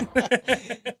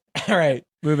 All right,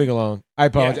 moving along. I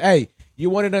apologize. Yeah. Hey, You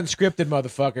want it unscripted,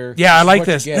 motherfucker. Yeah, I like what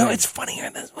you're this. getting. No, it's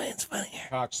funnier this way. It's funnier.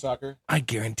 Cocksucker. I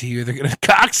guarantee you they're gonna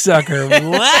cocksucker.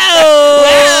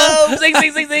 Whoa! Sing,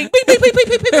 sing, sing, sing. Beep, beep, beep, beep,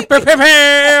 beep, beep, beep,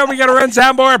 beep. We gotta run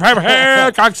soundboard.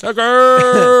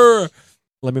 Cocksucker.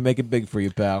 Let me make it big for you,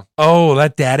 pal. Oh,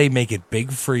 let Daddy make it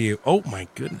big for you. Oh my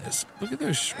goodness! Look at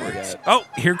those shorts. Oh,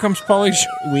 here comes Pauly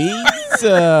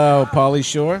Shore. Pauly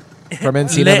Shore from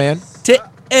Encino Man.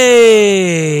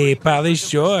 Hey, Pauly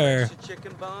Shore.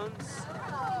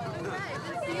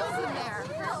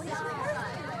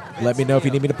 Let me know if you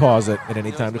need me to pause it at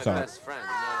any time to talk.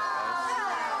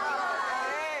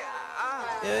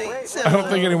 I don't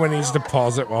think anyone needs to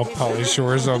pause it while Pauly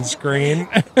Shore is on screen.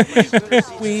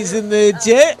 Squeezing the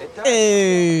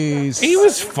J's. He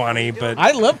was funny, but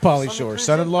I love Pauly Shore.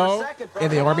 Son-in-law in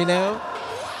the army now.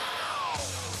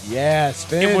 Yes,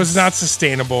 Vince. it was not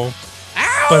sustainable.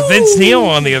 Ow! But Vince Neil,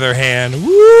 on the other hand,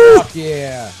 woo! Fuck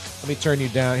yeah. Let me turn you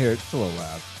down here. It's a little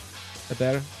loud. Is that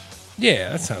better? Yeah,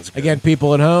 that sounds good. Again,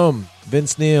 people at home,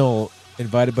 Vince Neil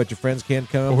invited, but your friends can't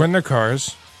come. Or in their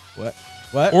cars. What?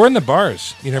 What? Or in the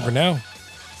bars. You never know.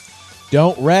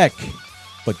 Don't wreck,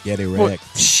 but get Well,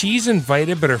 erect. she's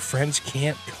invited, but her friends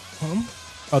can't come?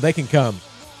 Oh, they can come.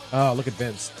 Oh, look at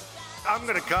Vince. I'm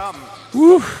gonna come.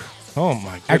 Woo! Oh,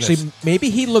 my goodness. Actually, maybe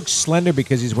he looks slender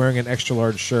because he's wearing an extra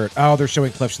large shirt. Oh, they're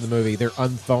showing clips in the movie. They're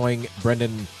unthawing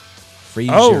Brendan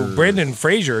Fraser. Oh, Brendan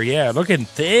Fraser, yeah, looking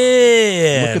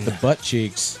thin. Look at the butt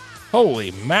cheeks.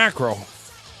 Holy mackerel.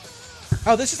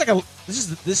 Oh, this is like a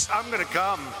this I'm gonna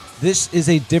come. this is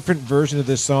a different version of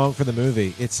this song for the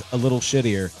movie. It's a little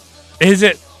shittier. Is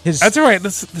it? His That's all right.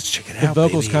 Let's check it the out.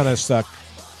 vocals baby. kind of suck.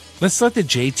 Let's let the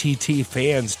JTT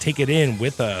fans take it in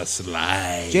with us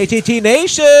live. JTT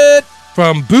Nation.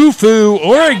 From Bufu,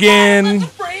 Oregon.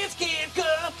 Friends can't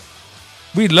come.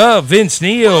 We love Vince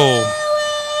Neil.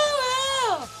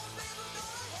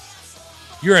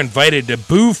 You're invited to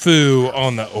Bufu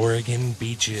on the Oregon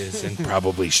beaches and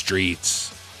probably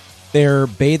streets. They're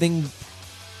bathing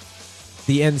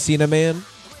the Encino Man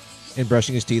and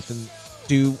brushing his teeth. And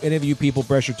do any of you people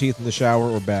brush your teeth in the shower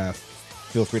or bath?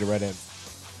 Feel free to write in.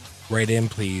 Write in,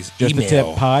 please. Just Email. the tip,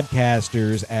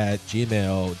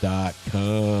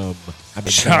 podcasters@gmail.com.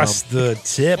 Just the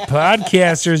tip,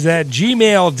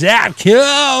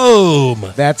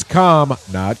 podcasters@gmail.com. That's com,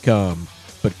 not come,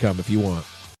 but come if you want.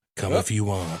 Come if you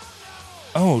want.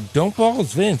 Oh, don't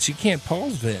pause Vince. You can't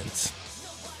pause Vince.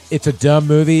 It's a dumb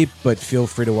movie, but feel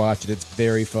free to watch it. It's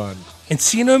very fun.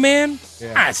 Encino Man?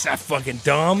 Yeah. Ah, it's not fucking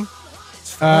dumb.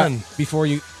 It's fun. Before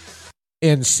you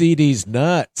in CD's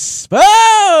nuts,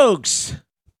 folks.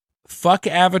 Fuck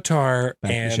Avatar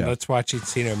Back to the and show. let's watch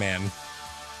Encino Man.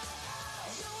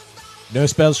 No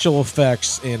special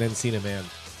effects in Encino Man.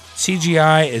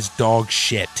 CGI is dog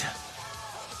shit.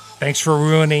 Thanks for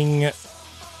ruining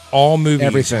all movies,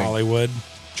 Everything. Hollywood.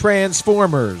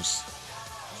 Transformers.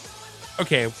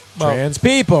 Okay, well, Trans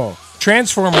people.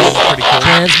 Transformers is pretty cool.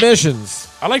 Transmissions.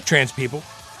 I like trans people.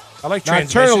 I like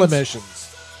transmissions. Nocturnal emissions.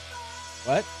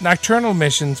 What? Nocturnal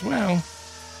missions, well,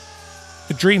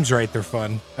 the dream's right, they're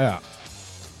fun. Yeah.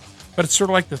 But it's sort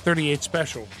of like the 38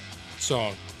 Special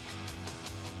song.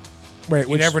 Wait,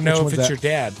 You never know if it's your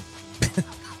dad.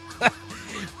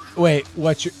 Wait,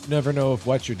 never know if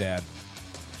what's your dad?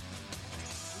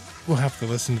 We'll have to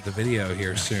listen to the video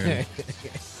here soon.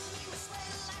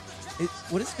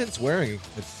 What is Vince wearing?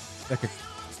 It's like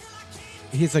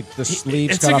he's like the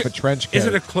sleeves It's cut like off a trench coat. Is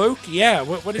it a cloak? Yeah.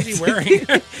 What is he wearing?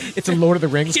 It's a Lord of the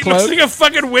Rings He looks cloak. like a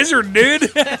fucking wizard, dude.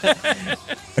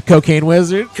 A cocaine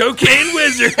wizard. Cocaine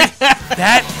wizard.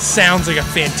 That sounds like a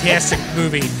fantastic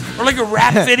movie. Or like a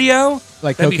rap video.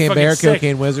 Like That'd be Cocaine fucking Bear, sick.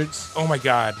 Cocaine Wizards. Oh my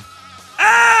God.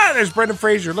 Ah, there's Brendan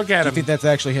Fraser. Look at Do you him. think that's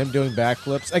actually him doing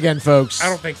backflips? Again, folks, I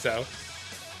don't think so.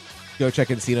 go check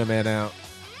Encino Man out.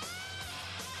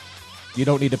 You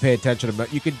don't need to pay attention to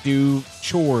it. You can do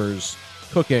chores,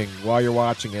 cooking while you're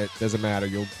watching it. Doesn't matter.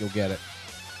 You'll get it.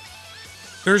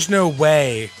 There's no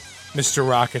way, Mr.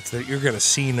 Rockets, that you're going to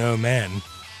see no men.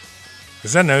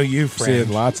 Because I know you, friend.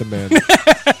 Seeing lots of men.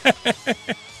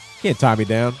 Can't tie me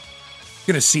down.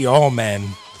 You're going to see all men.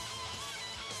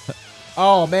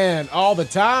 Oh man, all the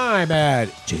time at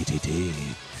JTT.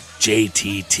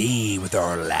 JTT with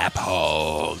our lap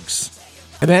hogs.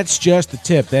 And that's just the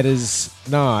tip. That is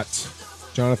not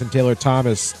Jonathan Taylor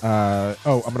Thomas. I'm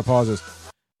going to pause this.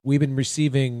 We've been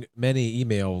receiving many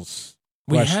emails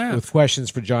with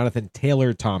questions for Jonathan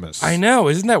Taylor Thomas. I know.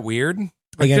 Isn't that weird? Like,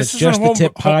 Again, this it's is just a the home-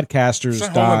 tip home- podcasters it's a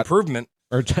home dot improvement.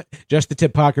 or just the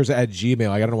tip podcasters at Gmail.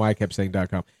 I don't know why I kept saying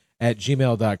 .com. At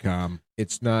gmail.com.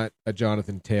 It's not a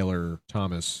Jonathan Taylor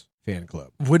Thomas fan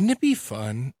club. Wouldn't it be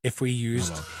fun if we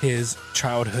used his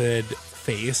childhood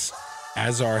face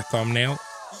as our thumbnail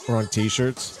Or on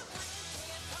T-shirts.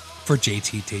 for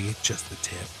JTT, just the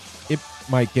tip. It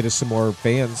might get us some more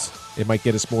fans. It might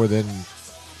get us more than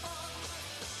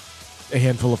a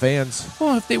handful of fans.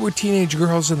 Well, if they were teenage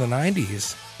girls in the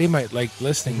 90s, they might like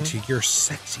listening to your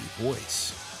sexy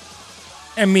voice.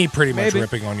 And me pretty much Maybe.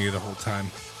 ripping on you the whole time.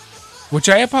 Which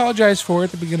I apologize for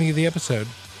at the beginning of the episode.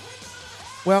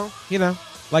 Well,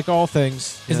 like all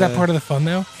things. Is that part of the fun,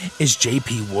 though? Is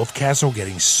JP Wolfcastle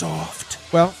getting soft?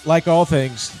 Well, like all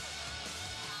things.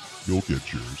 You'll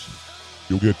get yours.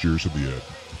 You'll get yours in the end.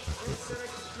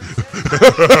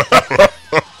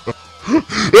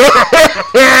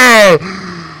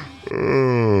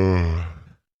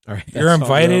 All right, You're that's all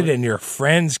invited really. and your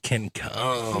friends can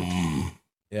come.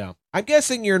 Yeah. I'm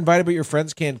guessing you're invited, but your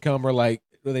friends can't come, or like,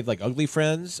 are they like ugly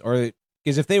friends? Or,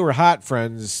 because if they were hot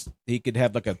friends, he could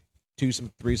have like a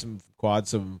twosome, threesome,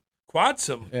 quadsome.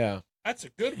 Quadsome. Yeah. That's a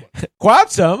good one.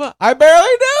 Quadsome? I barely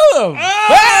knew him.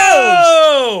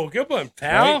 Oh, good one,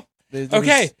 pal. Right?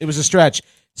 Okay. It was a stretch.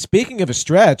 Speaking of a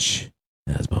stretch,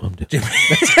 as mom did.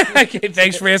 Okay,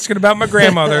 thanks for asking about my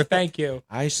grandmother. Thank you.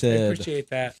 I I said, appreciate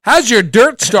that. How's your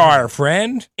dirt star,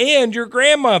 friend? And your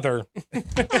grandmother.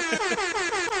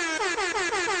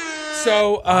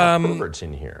 So, Perverts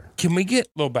in here. can we get a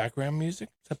little background music?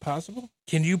 Is that possible?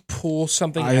 Can you pull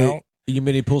something out? You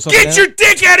mean he pull something Get out? your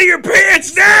dick out of your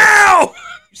pants now!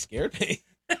 You scared me.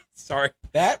 Sorry.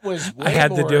 That was way I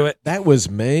had to do it. That was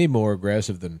way more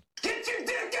aggressive than, Get your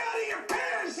dick out of your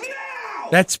pants now!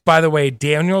 That's, by the way,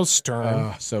 Daniel Stern.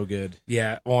 oh, so good.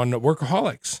 Yeah, on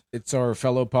Workaholics. It's our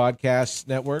fellow podcast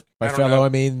network. By I don't fellow, know. I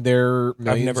mean they're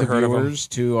millions never of heard of 'em. viewers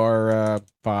to our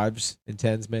fives and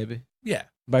tens, maybe. Yeah.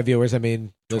 By viewers, I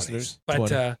mean listeners. But,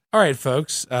 20. all right,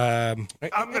 folks. I'm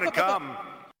gonna come.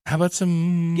 How about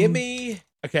some... Give me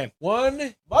Okay.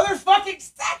 one motherfucking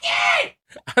second.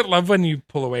 I love when you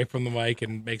pull away from the mic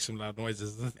and make some loud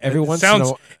noises. Every It once in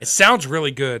sounds, a- it sounds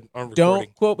really good on recording.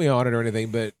 Don't quote me on it or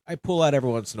anything, but I pull out every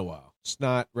once in a while. It's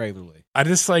not regularly. I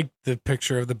just like the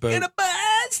picture of the boat In a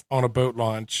bus. on a boat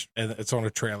launch, and it's on a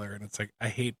trailer, and it's like, I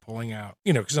hate pulling out,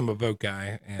 because I'm a boat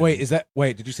guy. And Wait,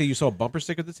 did you say you saw a bumper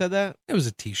sticker that said that? it was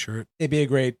a T-shirt. It'd be a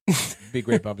great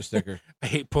bumper sticker. I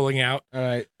hate pulling out. All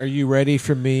right. Are you ready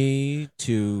for me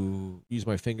to use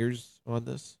my fingers on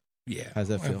this? Yeah. How's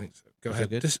that I feel? think so. Go Is ahead.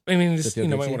 that good? Just, Does it feel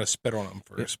good might to you? want to spit on them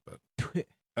first, but Twit.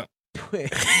 Oh.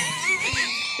 Twit.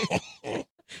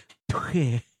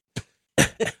 Twit.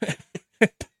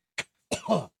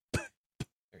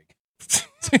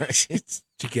 did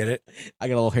you get it? I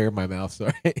got a little hair in my mouth,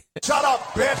 sorry. Shut up,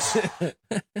 bitch!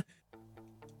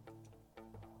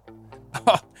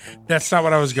 Oh, that's not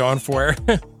what I was going for.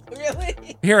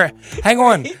 Really? Here, hang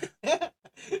on.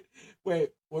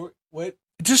 Wait, what?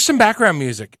 Just some background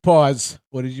music. Pause.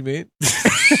 What did you mean?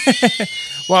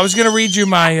 Well, I was going to read you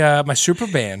my my super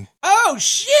band. Oh,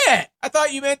 shit! I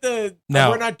thought you meant No.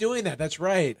 we're not doing that. That's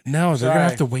right. No, they're going Sorry. to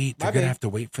have to wait. They're My going to bad. have to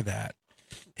wait for that.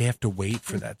 They have to wait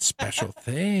for that special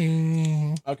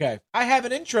thing. Okay. I have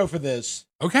an intro for this.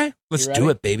 Okay, let's You do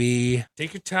ready? it, baby.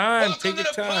 Take your time. Take your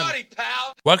time.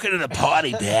 Welcome to the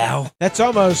party, pal. That's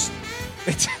almost...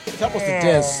 It's almost a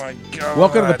diss. Oh, my God.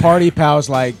 Welcome to the party, pals,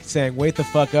 like saying, wait the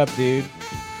fuck up, dude.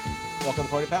 Welcome to the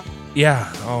party, pal.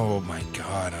 Yeah. Oh, my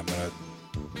God. I'm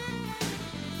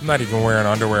not even wearing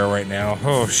underwear right now.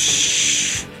 Oh,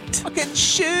 shh. Fucking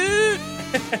shoot!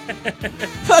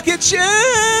 Fucking shoot!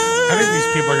 I think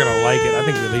these people are going to like it. I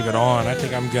think we leave it on. I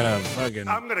think I'm going to fucking...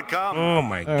 I'm gonna come. Oh,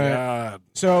 my All right. God.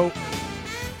 So,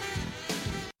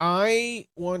 I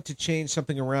want to change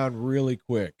something around really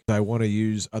quick. I want to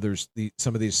use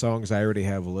some of these songs I already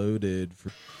have loaded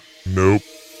for. Nope.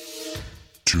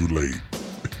 Too late.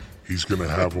 He's gonna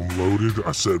have them loaded.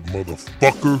 I said,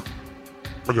 motherfucker.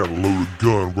 I got a loaded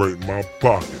gun right in my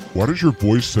pocket. Why does your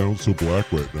voice sound so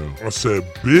black right now? I said,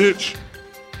 bitch,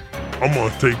 I'm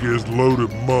gonna take this loaded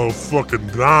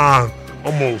motherfucking gun.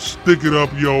 I'm gonna stick it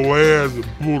up your ass and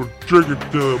pull the trigger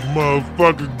till the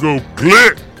motherfucker go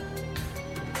click.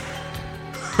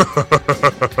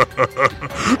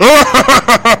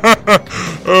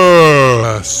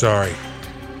 Sorry.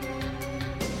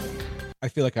 I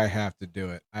feel like I have to do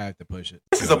it. I have to push it.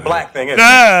 This is a black thing, isn't it?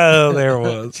 Oh, there it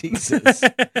was. Jesus.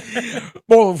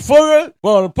 Motherfucker,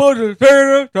 wanna push it,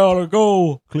 turn it, gotta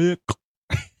go. Click.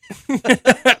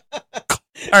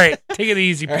 All right, take it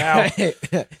easy, pal.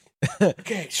 Quit,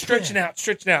 Okay, stretching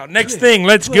out. Next thing,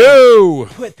 let's go.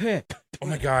 quit. Oh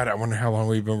my God, I wonder how long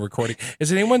we've been recording.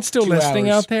 Is anyone still 2 listening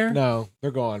hours. out there? No, they're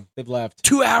gone. They've left.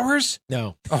 2 hours?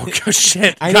 No. Oh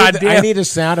shit! I God need, damn. I need a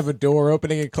sound of a door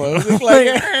opening and closing. Like,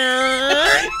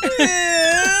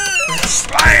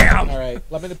 Slam. all right.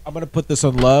 Okay, I'm gonna put this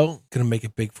on low. Gonna make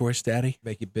it big for us, Daddy.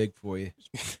 Make it big for you.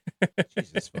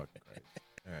 Jesus fucking Christ.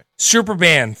 All right.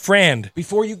 Superman, friend,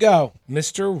 Before you go,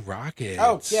 Mr. Rocket.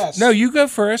 Oh, yes. No, you go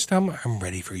first. I'm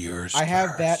ready for yours. I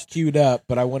have that queued up,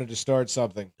 but I wanted to start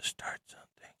something. Start something.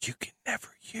 You can never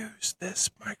use this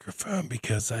microphone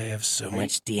because I have so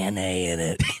much DNA in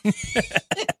it.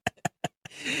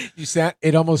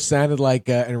 It almost sounded like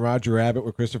in Roger Rabbit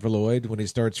with Christopher Lloyd when he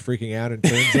starts freaking out and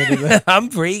turns into the. I'm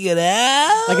freaking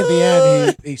out. Like at the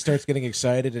end, he starts getting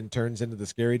excited and turns into the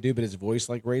scary dude, but his voice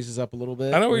like raises up a little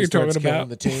bit. I know what when he you're talking starts killing about.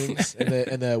 The tunes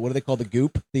and the what do they call the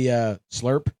goop? The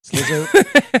slurp,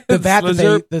 slizzer, the vat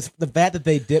Slizzer. the vat that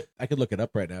they dip. I could look it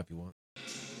up right now if you want.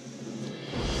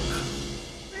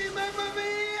 Remember me,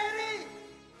 Eddie?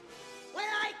 When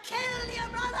I killed your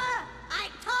brother, I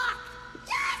talked.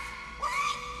 Yes!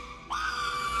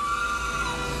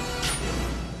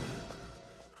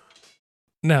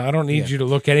 No, I don't need Yeah. you to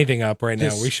look anything up right now.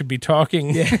 Just- We should be talking.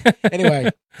 Yeah.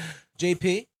 Anyway,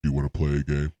 JP. You want to play a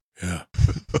game? Yeah.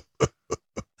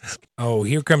 Oh,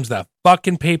 here comes the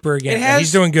fucking paper again.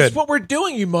 He's doing good. It's what we're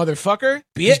doing, you motherfucker.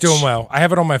 Bitch. He's doing well. I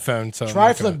have it on my phone, so I'm not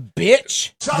gonna- Trifling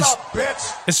bitch. Shut up,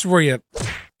 bitch! This is where you.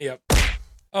 Yep.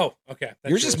 Oh, okay. That's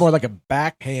Yours is yours. more like a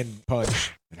backhand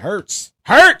punch. It hurts.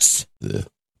 Hurts.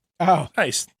 Oh,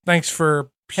 Nice. Thanks for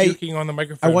Hey, puking on the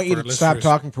microphone. I want you for to our stop listeners.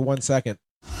 talking for 1 second.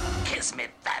 Kiss me,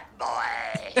 fat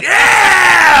boy!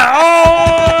 Yeah! Oh!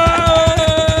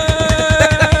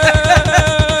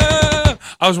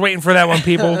 I was waiting for that one,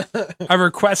 people. I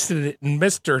requested it, and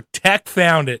Mr. Tech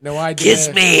found it. No idea.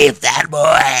 Kiss me, fat boy.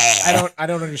 I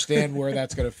don't understand where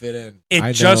that's gonna fit in. It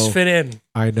I just know. fit in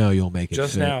I know you'll make it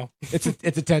just fit. now. It's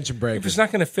a tension break. If it's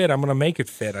not going to fit, I'm going to make it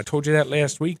fit. I told you that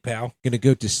last week, pal. gonna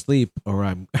go to sleep, or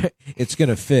I'm. It's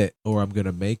gonna fit, or I'm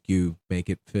gonna make you make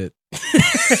it fit.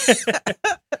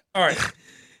 All right.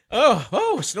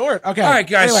 Oh, snort. Okay. All right,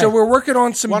 guys. Anyway, So we're working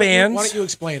on some why don't you- bands. why don't you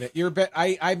explain it?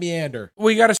 I meander.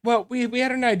 We got we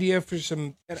had an idea for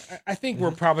some. I think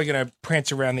we're probably gonna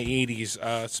prance around the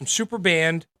 '80s. Some super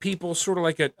band people, sort of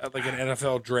like an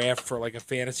NFL draft for like a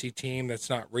fantasy team that's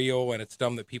not real, and it's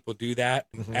dumb that people do that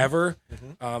ever.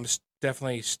 It's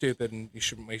definitely stupid, and you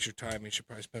shouldn't waste your time. You should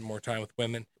probably spend more time with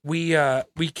women. We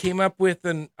came up with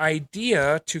an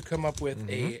idea to come up with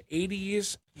a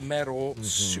 '80s metal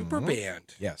super band.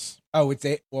 Yes. Oh,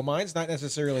 well, mine's not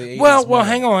necessarily 80s Well, metal.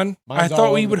 hang on. Mine's I all thought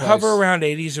over we the would hover place. around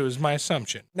 '80s. It was my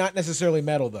assumption. Not necessarily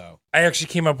metal though. I actually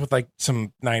came up with like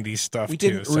some '90s stuff. We too,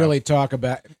 didn't so. really talk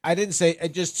about. I didn't say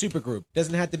just supergroup.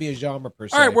 Doesn't have to be a genre per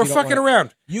se. All right, If we're you don't fucking wanna-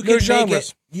 around. You No can make genres.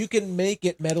 it. You can make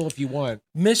it metal if you want.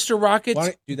 Mr. Rockets, Why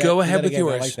don't you do that- go do ahead that with again? I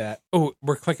yours. like that. Oh,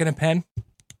 we're clicking a pen.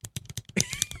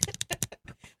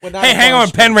 Well, not Hey, a hang on,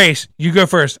 bunch, pen race. You go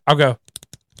first. I'll go.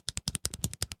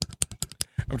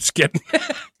 I'm just kidding.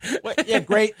 but- yeah,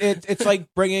 great. It's like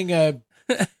bringing a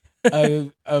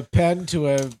pen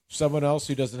to someone else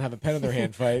who doesn't have a pen in their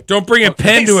hand fight. Don't bring a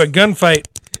pen to a gunfight.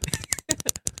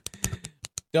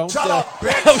 Don't. Shut up,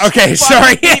 bitch! Okay,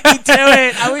 sorry. Beat me to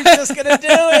it. I was just gonna do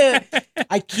it.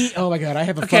 I keep. Oh my god! I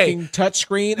have a Okay. fucking touch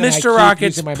screen. And I Mr. keep Rockets,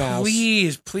 using my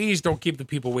mouse. please don't keep the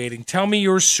people waiting. Tell me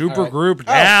your super right. group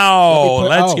Oh, now. let me put-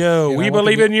 Let's oh, go. and I We want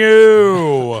believe the- in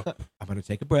you. I'm gonna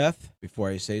take a breath before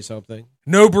I say something.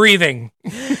 No breathing.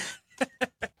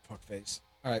 Fuck face.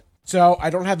 All right. So I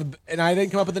don't have and I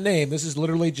didn't come up with a name. This is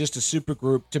literally just a super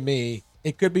group to me.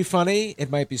 It could be funny.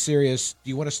 It might be serious. Do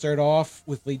you want to start off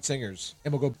with lead singers?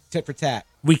 And we'll go tit for tat.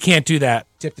 We can't do that.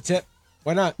 Tip to tip.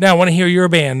 Why not? Now I want to hear your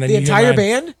band. Then The you hear entire mine.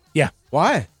 band? Yeah.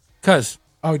 Why? Because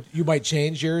Oh, you might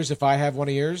change yours if I have one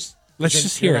of yours? Let's Then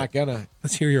just you're hear not gonna.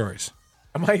 let's hear yours.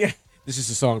 Am I gonna? This is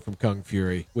a song from Kung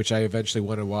Fury, which I eventually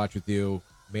want to watch with you.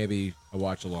 Maybe a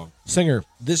watch along. Singer.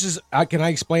 This is. Can I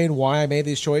explain why I made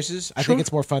these choices? I Sure. think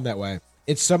it's more fun that way.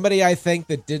 It's somebody I think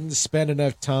that didn't spend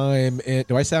enough time in.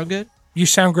 Do I sound good? You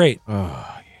sound great.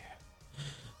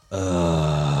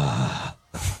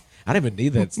 I don't even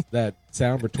need that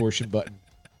sound retortion button.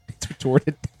 It's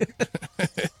retorted.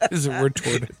 Is it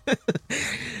retorted?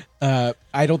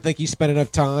 I don't think he spent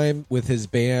enough time with his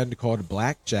band called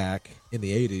Blackjack in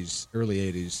the 80s, early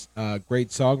 80s. Great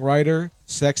songwriter,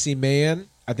 sexy man.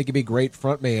 I think he'd be a great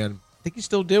front man. I think he's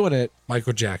still doing it.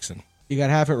 Michael Jackson. You got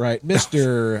half it right.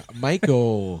 Mr.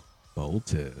 Michael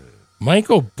Bolton.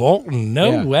 Michael Bolton.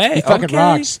 No Yeah. way. He fucking Okay.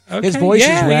 rocks. Okay. His voice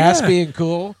Yeah, is raspy yeah. and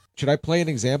cool. Should I play an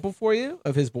example for you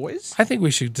of his voice? I think we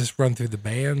should just run through the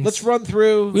bands. Let's run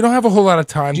through. We don't have a whole lot of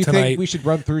time Do you tonight. think we should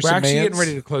run through We're some actually bands? getting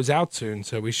ready to close out soon,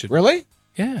 so we should. Really?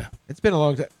 Yeah. It's been a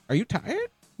long time. Are you tired?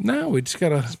 No, we just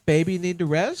gotta. Does baby need to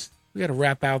rest? We gotta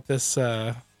wrap out this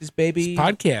Does baby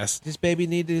podcast. Does baby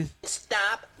need to?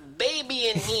 Stop baby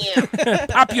in here.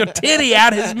 Pop your titty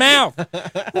out his mouth.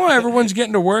 Well, everyone's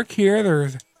getting to work here. They're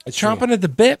chomping at the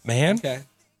bit, man. Okay.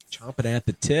 Chomping at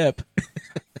the tip.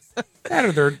 That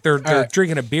or they're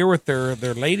drinking a beer with their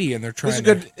lady, and they're trying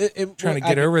to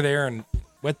get over there and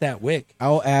wet that wick.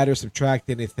 I'll add or subtract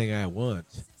anything I want.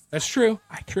 That's true.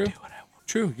 I can do what I want.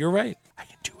 True. You're right. I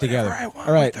can do Together. whatever I want.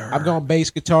 All right, with her. I'm going bass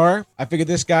guitar. I figured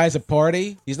this guy's a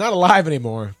party. He's not alive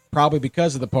anymore, probably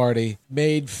because of the party.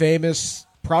 Made famous,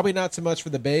 probably not so much for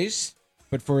the bass,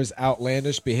 but for his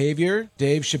outlandish behavior.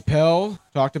 Dave Chappelle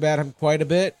talked about him quite a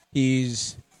bit.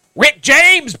 He's Rick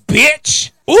James,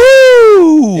 bitch.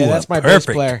 Ooh, Yeah, that's my bass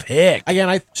player. pick.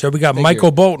 Again, So we got Thank Michael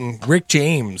you. Bolton, Rick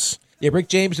James. Yeah, Rick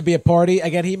James would be a party.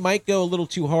 Again, he might go a little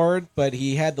too hard, but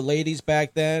he had the ladies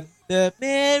back then. The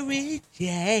Mary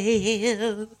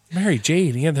Jane. Mary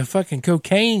Jane, he had the fucking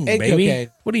cocaine, And baby.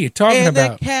 cocaine. What are you talking And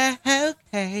about? the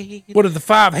cocaine. What are the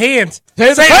 5 hands? Say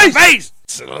the Say the face! face!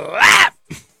 Slap!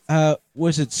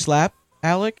 Was it Slap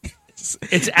Alec?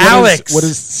 It's Alex. What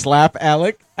is Slap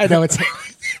Alec? I know it's...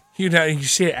 You know, you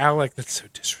say Alec, that's so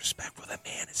disrespectful. The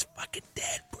man is fucking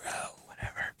dead, bro.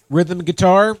 Whatever. Rhythm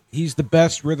guitar. He's the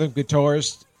best rhythm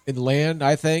guitarist in the land,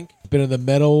 I think. Been in the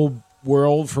metal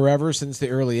world forever since the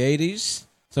early 80s.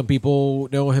 Some people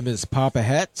know him as Papa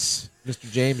Hetz.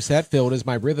 Mr. James Hetfield is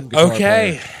my rhythm guitar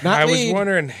Okay. player. Not I was lead,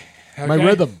 wondering. my Okay.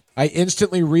 rhythm. I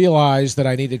instantly realized that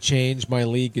I need to change my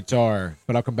lead guitar,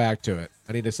 but I'll come back to it.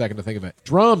 I need a second to think of it.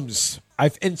 Drums.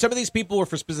 And some of these people are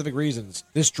for specific reasons.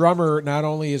 This drummer not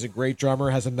only is a great drummer,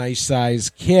 has a nice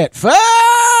size kit.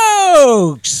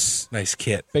 Folks! Nice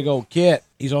kit. Big old kit.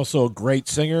 He's also a great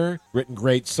singer, written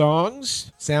great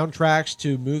songs, soundtracks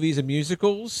to movies and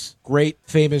musicals, great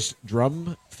famous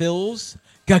drum fills.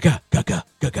 Gaga, gaga,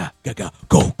 gaga, gaga,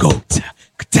 go, go, ta,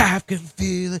 ta, can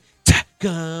feel it, ta,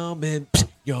 coming,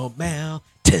 your mouth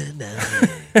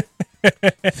tonight.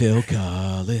 Phil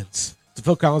Collins. So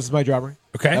Phil Collins is my drummer.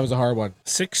 Okay. That was a hard one.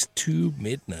 6 to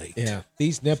midnight. Yeah.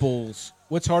 These nipples.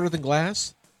 What's harder than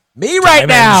glass? Me right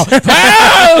now,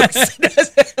 Diamonds.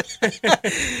 folks!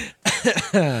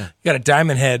 Got a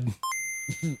diamond head.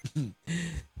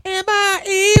 Am I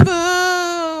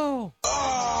evil?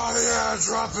 Oh, yeah,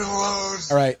 dropping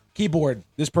loads. All right, keyboard.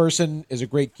 This person is a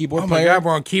great keyboard Oh my player. God,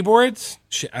 we're on keyboards?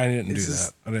 Shit, I didn't do This is-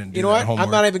 that. I didn't do You know that what? homework.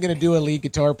 I'm not even going to do a lead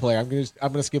guitar player. I'm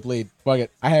gonna skip lead. Fuck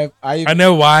it. I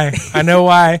know why. I know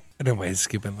why. I know why he's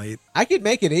skipping lead. I could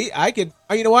make it. I could.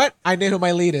 Oh, you know what? I know who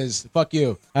my lead is. Fuck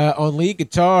you. On lead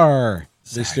guitar,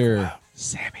 Mr.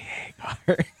 Sammy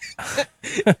Hagar.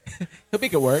 He'll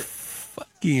make it work. Fuck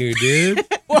you, dude.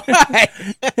 Why?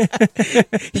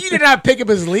 You did not pick up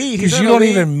his lead. He's Because not you a don't lead.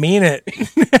 even mean it.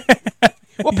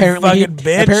 Well, apparently fucking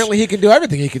bitch. apparently he can do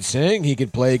everything. He can sing. He can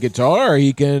play guitar.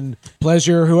 He can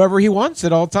pleasure whoever he wants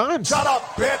at all times. Shut up,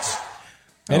 bitch.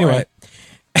 Anyway,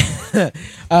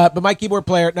 but my keyboard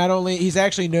player, not only he's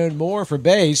actually known more for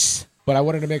bass, but I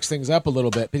wanted to mix things up a little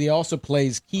bit. But he also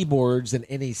plays keyboards in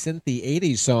any synthy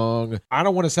 80s song. I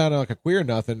don't want to sound like a queer or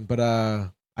nothing, but I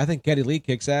think Geddy Lee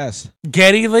kicks ass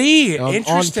Geddy Lee. on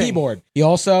Interesting. keyboard. He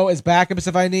also is backups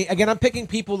if I need. Again, I'm picking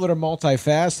people that are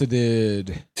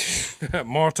multifaceted.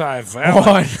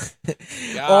 Multi-valent.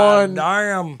 on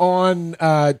Damn. on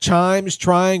chimes,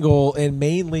 triangle, and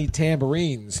mainly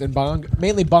tambourines and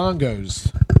mainly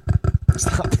bongos.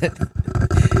 Stop it.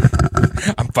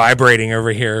 I'm vibrating over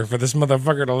here for this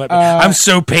motherfucker to let me. I'm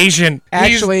so patient.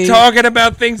 actually- He's talking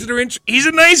about things that are he's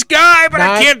a nice guy, but I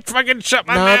Not- can't fucking shut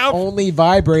my Not mouth. only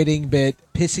vibrating, but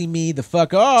pissing me the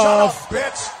fuck off.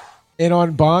 Bitch. And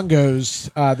on bongos,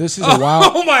 this is a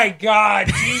wild. Oh my God,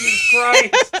 Jesus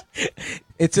Christ!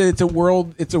 It's a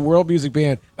world music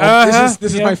band. This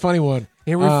is yeah. my funny one.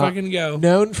 Here we fucking go.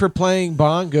 Known for playing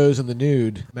bongos in the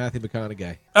nude, Matthew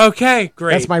McConaughey. Okay,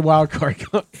 great. That's my wild card.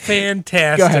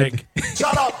 Fantastic. Go ahead.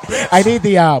 Shut up, bitch. I need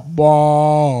the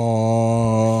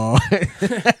ball.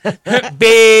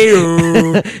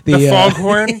 The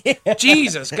foghorn.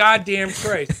 Jesus, goddamn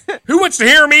Christ! Who wants to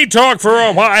hear me talk for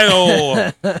a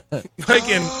while?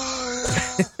 Fucking.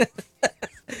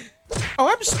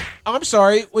 I'm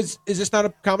sorry. Is this not a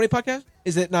comedy podcast?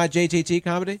 Is it not JTT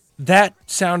comedy? That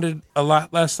sounded a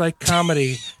lot less like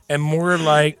comedy and more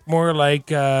like.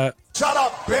 Shut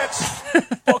up,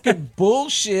 bitch. Fucking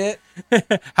bullshit.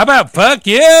 How about fuck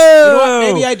you? You know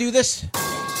what? Maybe I do this.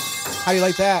 How do you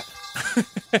like that?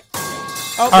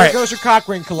 Oh, there right. goes your cock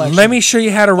ring collection. Let me show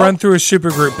you how to run through a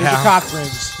supergroup, There's your pal. cock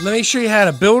rings. Let me show you how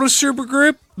to build a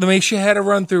supergroup. Let me show you how to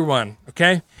run through one.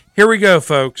 Okay, here we go,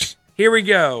 folks. Here we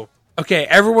go. Okay,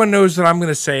 everyone knows what I'm going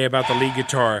to say about the lead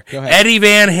guitar. Go ahead. Eddie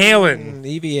Van Halen.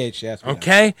 EVH, yes.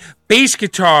 Okay, bass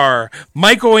guitar,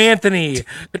 Michael Anthony,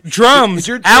 drums,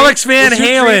 Is Alex Van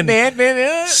Halen,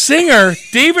 Man. singer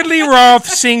David Lee Roth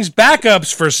sings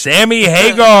backups for Sammy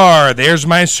Hagar. There's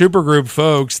my supergroup,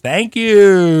 folks. Thank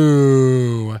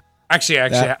you. Actually,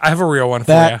 I have a real one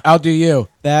for you. I'll do you.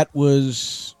 That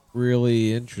was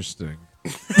really interesting.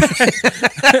 No,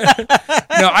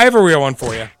 I have a real one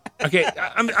for you. Okay,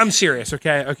 I'm serious.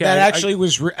 Okay. That actually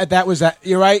was. That was that.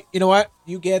 You're right. You know what?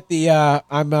 You get the.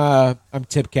 I'm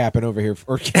tip capping over here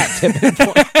or cat tipping.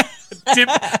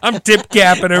 I'm tip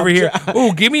capping over here.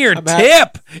 Oh, give me your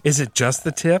tip. Is it just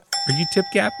the tip? Are you tip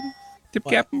capping? Tip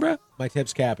capping, bro? My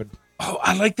tip's capping. Oh,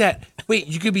 I like that. Wait,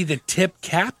 you could be the tip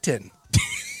captain.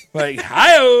 Like,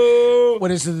 hi-oh. What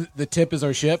is the tip? Is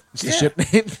our ship? It's the ship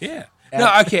name. Yeah. No,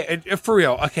 okay, for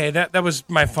real. Okay, that was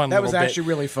my fun. That was little actually bit.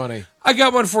 really funny. I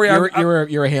got one for you.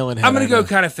 You're a Halen head. I'm going to go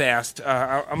kind of fast.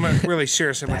 I'm gonna really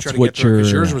serious. I'm going to try to get through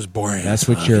because yours was boring. That's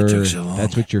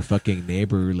what your fucking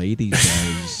neighbor lady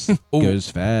says. Goes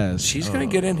fast. She's going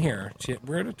to get in here.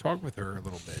 We're going to talk with her a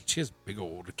little bit. She has big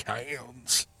old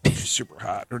cans. She's super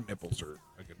hot. Her nipples are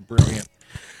fucking brilliant.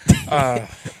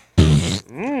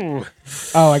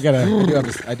 Oh, I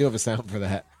do have a sound for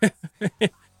that.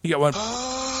 You got one?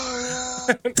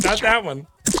 Not that one.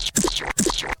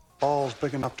 Balls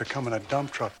big enough to come in a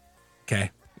dump truck.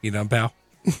 Okay. You done, pal?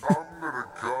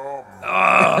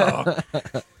 Oh,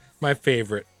 my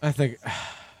favorite. I think.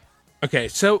 Okay,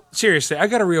 so seriously, I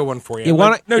got a real one for you.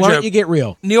 Why joke. don't you get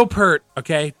real? Neil Peart,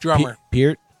 okay, drummer.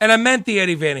 Peart. And I meant the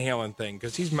Eddie Van Halen thing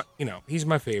because he's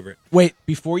my favorite. Wait,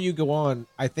 before you go on,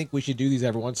 I think we should do these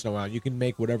every once in a while. You can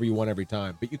make whatever you want every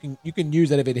time, but you can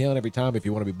use Eddie Van Halen every time if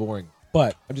you want to be boring.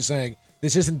 But I'm just saying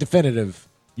this isn't definitive.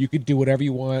 You can do whatever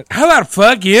you want. How about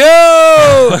fuck you?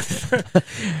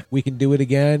 We can do it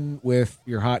again with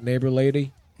your hot neighbor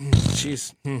lady.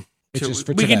 Jeez. It's just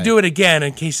for we today. can do it again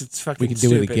in case it's fucking We can do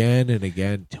stupid. it again and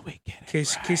again. Do it again. In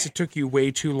case it took you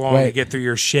way too long to get through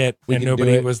your shit We and can do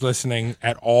nobody it. was listening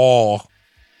at all.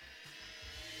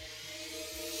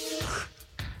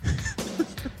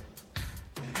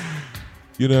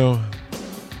 You know,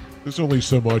 there's only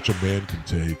so much a man can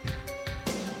take.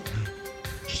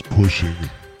 Just pushing and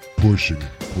pushing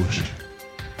and pushing.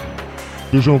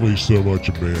 There's only so much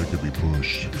a man can be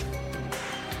pushed.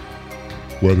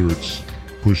 Whether it's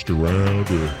pushed around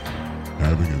or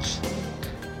having his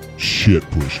shit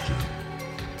pushed in.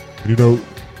 And you know,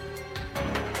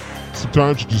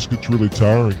 sometimes it just gets really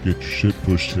tiring to get your shit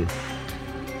pushed in. In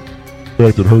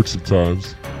fact, it hurts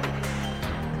sometimes.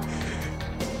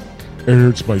 It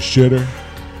hurts my shitter.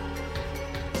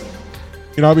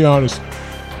 And I'll be honest,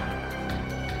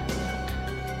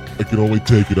 I can only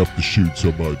take it up the chute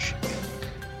so much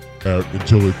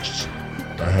until it's.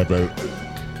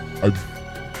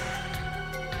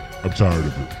 I'm tired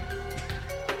of it.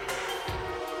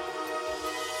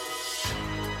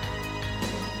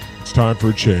 It's time for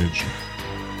a change,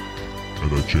 and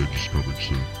that change is coming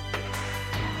soon.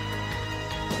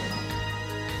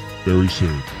 Very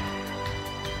soon.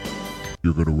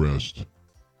 You're gonna rest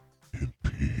in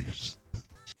peace.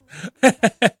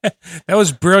 That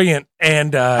was brilliant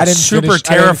and I didn't super finish,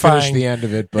 I didn't terrifying. finish the end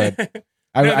of it, but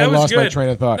No, I that was lost my good. train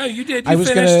of thought. No, you did. I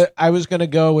was gonna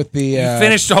go with the. You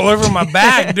finished all over my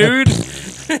back, dude.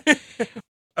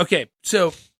 Okay,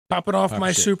 so popping off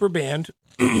my shit. super band.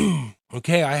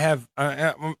 Okay, I have.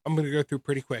 I'm going to go through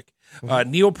pretty quick.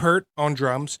 Neil Peart on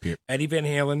drums, Peart. Eddie Van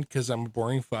Halen because I'm a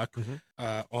boring fuck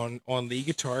on lead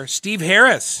guitar. Steve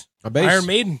Harris, On bass. Iron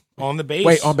Maiden on the bass.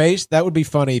 Wait, on bass? That would be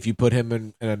funny if you put him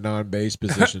in a non-bass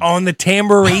position. on the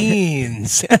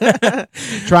tambourines.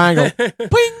 Triangle.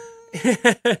 Bing!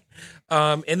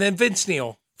 And then Vince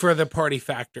Neil for the party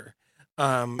factor.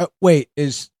 Wait,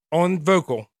 is. On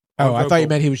vocal. Oh, I thought you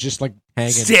meant he was just like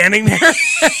hanging. Standing there.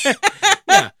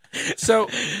 Yeah. So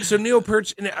Neil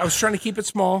Peart, and I was trying to keep it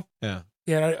small. Yeah.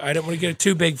 Yeah, I didn't want to get it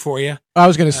too big for you. I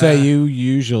was going to say you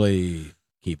usually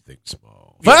keep things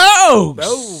small. Yeah. Folks!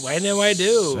 Oh, I know I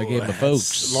do. I gave the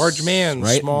folks. Large man,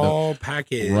 Right in small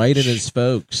package. Right in his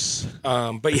folks.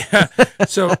 But yeah,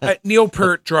 so Neil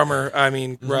Peart, drummer, I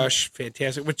mean, Rush,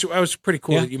 fantastic, which I was pretty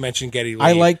cool Yeah. that you mentioned Geddy Lee.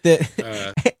 I like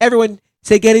that. Everyone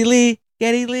say Geddy Lee.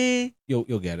 Geddy Lee. You'll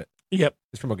get it. Yep.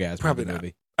 It's from a Gasman Probably not.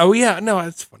 movie. Oh, yeah. No,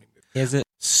 it's a funny movie. Is it?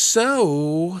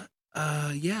 So,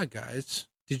 yeah, guys,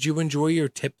 did you enjoy your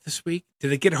tip this week?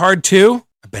 Did it get hard too?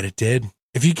 I bet it did.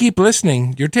 If you keep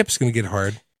listening, your tip's going to get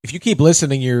hard. If you keep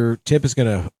listening, your tip is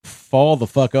going to fall the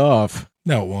fuck off.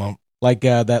 No, it won't. Like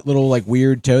that little like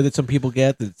weird toe that some people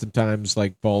get that sometimes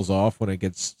like falls off when it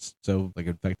gets so like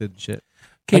infected and shit.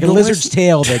 Like a lizard's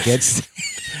tail that gets.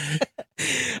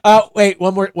 Wait,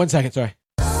 1 second. Sorry.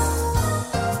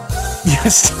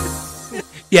 Yes.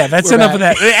 Yeah, that's We're enough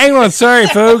back. of that. Hang on, sorry,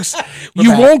 folks.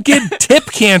 You won't get tip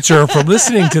cancer from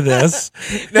listening to this.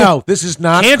 No, this is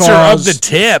not cancer of the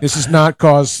tip. This does not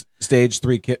cause stage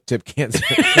 3 tip cancer.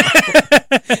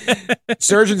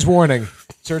 Surgeon's warning.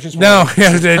 No,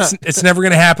 it's never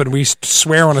going to happen. We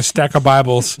swear on a stack of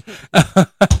Bibles.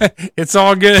 It's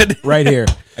all good. Right here.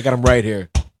 I got them right here.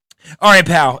 All right,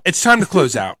 pal. It's time to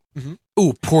close out. Mm-hmm.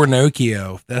 Ooh,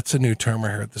 pornocchio. That's a new term I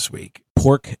heard this week.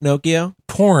 Pornocchio?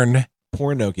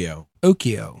 Pornocchio.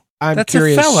 Okio. That's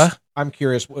curious. A fella. I'm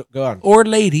curious. Go on. Or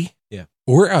lady. Yeah.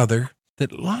 Or other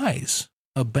that lies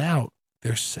about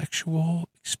their sexual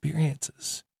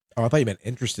experiences. Oh, I thought you meant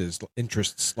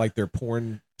interests like their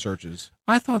porn searches.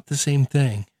 I thought the same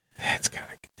thing. That's kind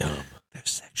of dumb. Their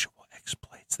sexual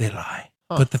exploits. They lie.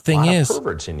 But the thing is,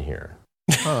 perverts in here.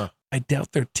 Huh. I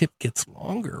doubt their tip gets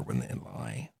longer when they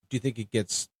lie. Do you think it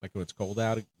gets, like when it's cold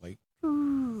out, like...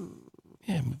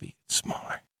 Yeah, maybe it's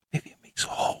smaller. Maybe it makes a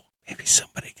hole. Maybe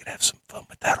somebody could have some fun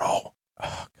with that hole.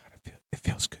 Oh, God, it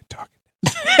feels good talking.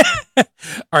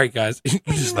 All right, guys. You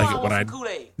just like it when I...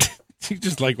 You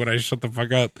just like when I shut the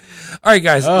fuck up. All right,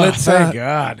 guys. Thank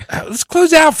God. Let's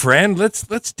close out, friend.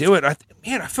 Let's do it.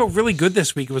 Man, I felt really good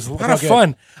this week. It was a lot of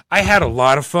fun. I had a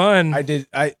lot of fun. I did.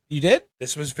 You did?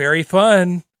 This was very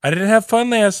fun. I didn't have fun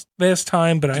last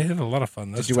time, but I had a lot of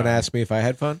fun this time. Did you want to ask me if I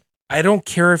had fun? I don't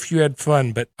care if you had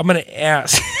fun, but I'm going to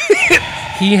ask.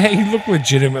 He looked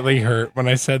legitimately hurt when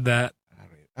I said that.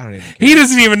 I don't even care. He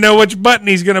doesn't even know which button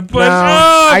he's going to push.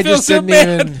 No, I feel just so didn't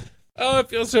bad. even... Oh, I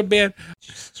feel so bad.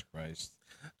 Jesus Christ.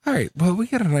 All right. Well, we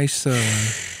got a nice...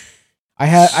 I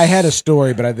had a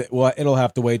story, but it'll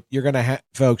have to wait. You're gonna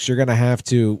folks. You're gonna have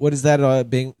to. What is that?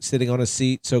 Being sitting on a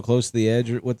seat so close to the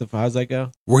edge. How's that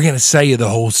go? We're gonna sell you the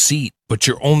whole seat, but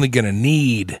you're only gonna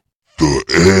need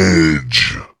The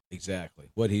edge. Exactly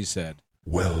what he said.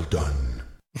 Well done.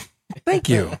 Thank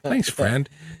you. Thanks, friend.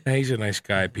 He's a nice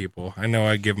guy, people. I know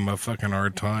I give him a fucking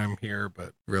hard time here,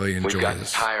 but really enjoy We've got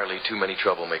his entirely too many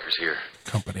troublemakers here.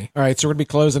 company. All right, so we're gonna be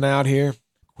closing out here.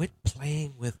 Quit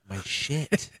playing with my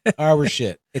shit. Our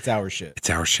shit. It's our shit. It's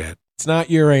our shit. It's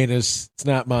not your anus. It's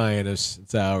not my anus.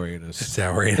 It's our anus. It's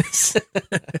our anus.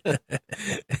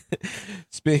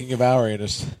 Speaking of our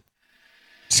anus.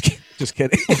 Just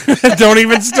kidding. Don't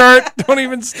even start. Don't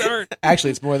even start.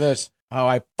 Actually, it's more this. Oh,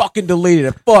 I fucking deleted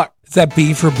it. Fuck. Is that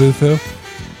B for Bufo?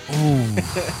 Ooh.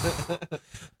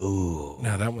 Ooh.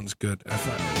 No, that one's good.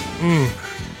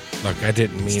 Look, I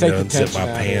didn't mean take to the unzip tension my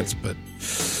out pants, but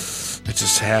it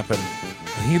just happened.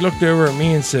 And he looked over at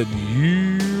me and said,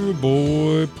 "You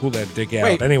boy, pull that dick out."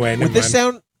 Wait, Anyway, never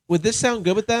mind. Would this sound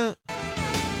good with that?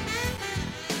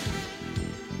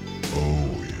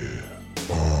 Oh, yeah.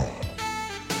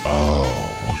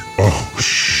 Oh,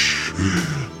 shh.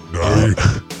 No.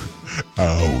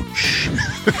 Ouch.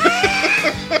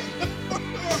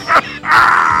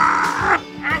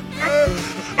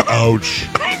 Ouch.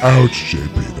 Ouch,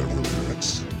 JP. That really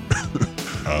hurts.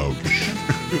 Ouch.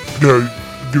 Now,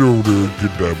 get over there and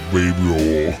get that baby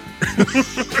oil.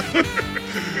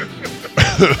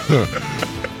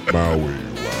 Maui,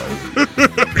 wow.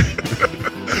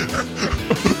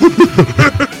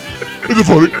 It's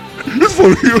funny. It's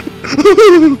funny.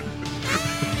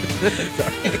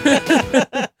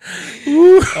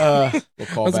 We'll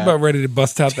call I was back. about ready to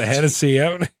bust out the Hennessy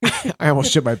out. I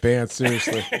almost shit my pants.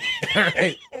 Seriously. All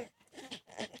right.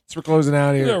 So we're closing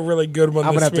out You here. got a really good one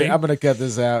I'm this gonna week. I'm gonna cut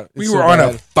this out. It's We so were on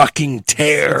bad. a fucking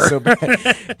tear. It's so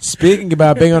bad. Speaking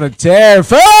about being on a tear,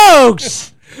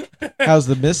 folks. How's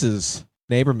the Mrs.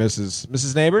 Neighbor,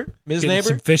 Mrs. Neighbor, Ms. Getting Neighbor?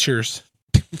 some fishers.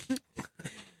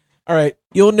 All right,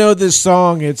 you'll know this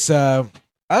song. It's I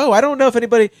don't know if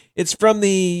anybody. It's from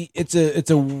it's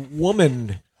a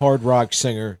woman hard rock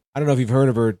singer. I don't know if you've heard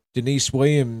of her, Denise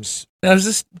Williams. Now, is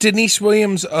this Denise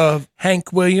Williams of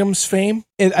Hank Williams fame?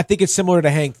 I think it's similar to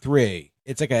Hank 3.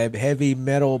 It's like a heavy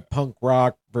metal punk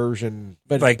rock version,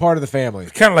 but Like- it's part of the family.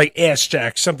 Kind of like Ass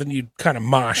Jack, something you'd kind of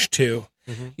mosh to.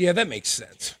 Mm-hmm. Yeah, that makes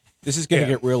sense. This is gonna Yeah.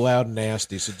 get real loud and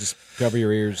nasty, so just cover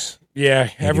your ears. Yeah,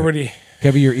 everybody.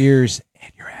 Cover your ears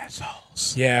and your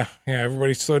assholes. Yeah,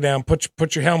 everybody slow down.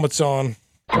 Put your helmets on.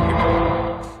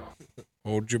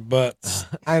 Hold your butts.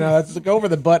 I know. Let's go over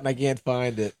the button. I can't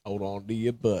find it. Hold on to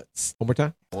your butts. One more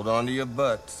time. Hold on to your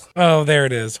butts. Oh, there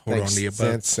it is. Hold Thanks, on to your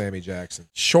Thanks, butts. Sammy Jackson.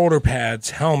 Shoulder pads,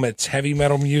 helmets, heavy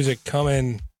metal music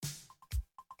coming.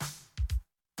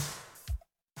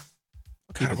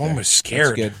 God, I'm almost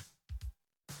scared. That's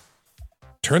good.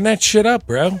 Turn that shit up,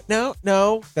 bro.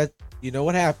 No. That you know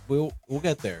what happened. We'll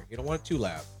get there. You don't want it too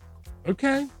loud.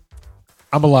 Okay.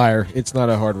 I'm a liar. It's not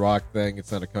a hard rock thing.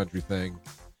 It's not a country thing.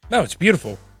 No, it's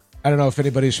beautiful. I don't know if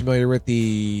anybody's familiar with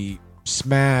the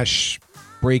Smash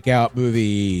breakout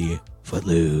movie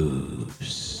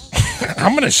Footloose.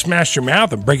 I'm going to smash your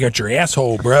mouth and break out your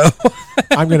asshole, bro.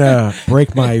 I'm going to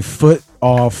break my foot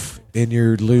off in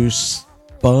your loose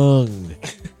bung.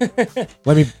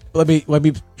 Let me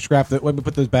scrap that. Let me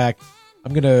put those back.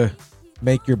 I'm going to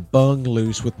make your bung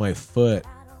loose with my foot.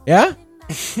 Yeah?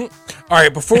 All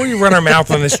right, before we run our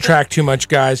mouth on this track too much,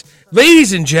 guys,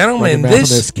 ladies and gentlemen,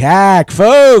 this cack,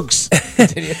 folks.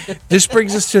 This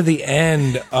brings us to the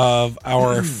end of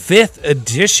our 5th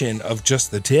edition of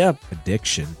Just the Tip.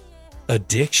 Addiction.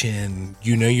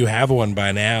 You know you have one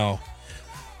by now.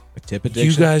 A tip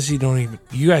addiction.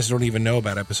 You guys don't even know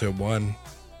about episode 1.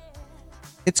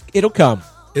 It'll come.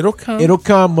 It'll come. It'll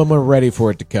come when we're ready for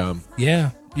it to come. Yeah.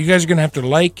 You guys are going to have to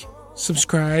like,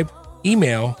 subscribe,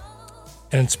 email,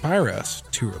 and inspire us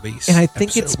to release. And I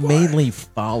think it's episode 1. mainly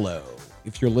follow.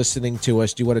 If you're listening to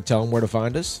us, do you want to tell them where to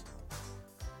find us?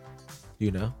 Do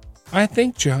you know? I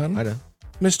think, John, I know.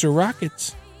 Mr.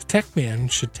 Rockets, the tech man,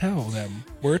 should tell them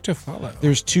where to follow.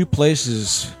 There's 2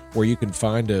 places where you can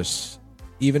find us.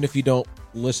 Even if you don't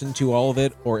listen to all of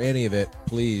it or any of it,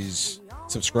 please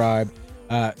subscribe.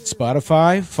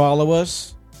 Spotify, follow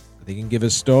us. They can give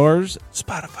us stars.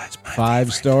 Spotify's my 5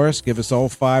 favorite. stars. Give us all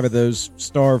 5 of those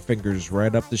star fingers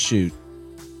right up the chute.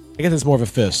 I guess it's more of a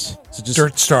fist. So just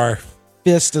Dirt Star.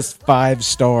 fist us 5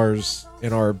 stars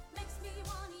in our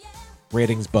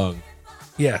ratings bung.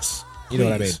 Yes. You know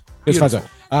what I mean? Please. It's fun Beautiful.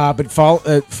 stuff. But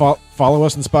follow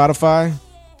us on Spotify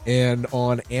and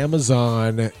on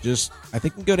Amazon. I think you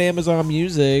can go to Amazon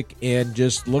Music and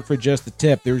just look for Just the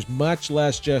Tip. There's much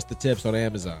less Just the Tips on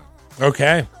Amazon.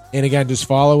 Okay. And again, just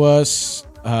follow us.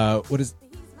 What is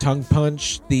Tongue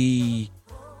Punch? The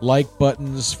like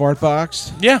buttons fart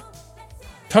box. Yeah.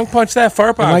 Tongue punch that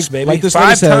fart box, baby. like this lady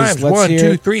 5 says, times. let's 1, hear 2,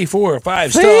 it. 3, 4,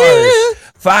 5 stars.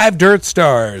 5 dirt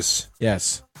stars.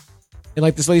 Yes. And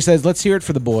like this lady says, let's hear it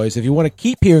for the boys. If you want to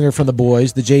keep hearing it from the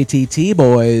boys, the JTT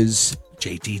boys,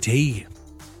 JTT.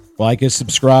 like us,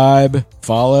 subscribe,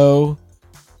 follow.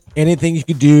 Anything you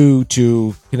could do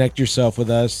to connect yourself with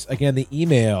us. Again, the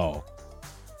email,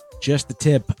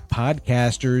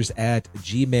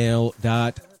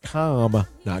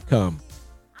 justthetip.podcasters@gmail.com.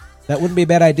 That wouldn't be a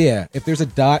bad idea. If there's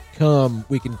a .com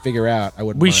we can figure out, I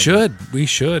wouldn't We mind should. We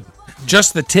should.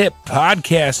 Just the Tip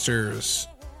Podcasters.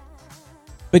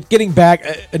 But getting back,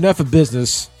 enough of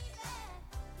business.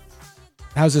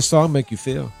 How's this song make you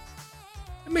feel?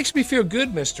 It makes me feel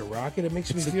good, Mr. Rocket. It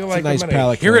makes me feel it's a like nice I'm going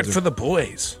palate to hear it cleanser. for the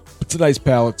boys. It's a nice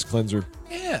palate cleanser.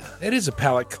 Yeah, it is a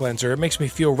palate cleanser. It makes me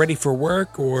feel ready for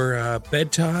work or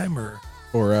bedtime or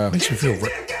makes me feel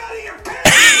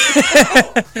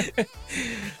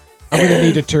I'm gonna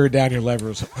need to turn down your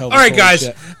levers. All right, guys.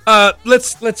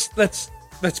 Let's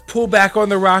pull back on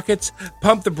the Rockets,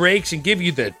 pump the brakes, and give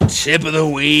you the tip of the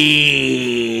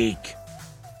week.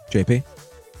 JP.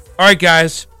 All right,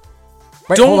 guys.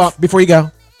 Wait, Don't- hold on before you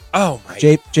go. Oh my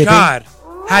JP? God!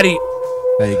 How do you?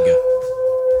 There you go.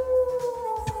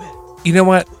 You know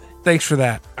what? Thanks for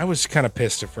that. I was kind of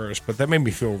pissed at first, but that made me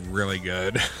feel really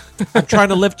good. I'm trying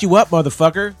to lift you up,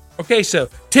 motherfucker. Okay, so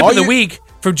tip All of the your- week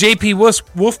from JP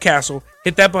Wolfcastle.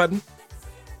 Hit that button.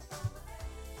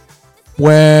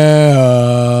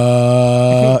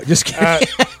 Well, just kidding.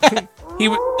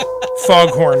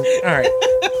 Foghorn. All right.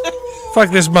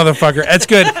 Fuck this motherfucker. That's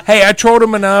good. Hey, I trolled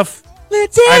him enough.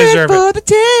 Let's I hear deserve it for it. the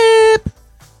tip.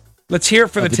 Let's hear it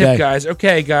for the Of the tip, day. guys.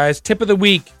 Okay, guys. Tip of the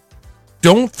week.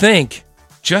 Don't think,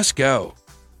 just go.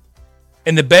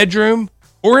 In the bedroom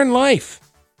or in life,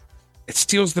 it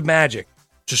steals the magic.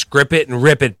 Just grip it and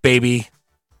rip it, baby.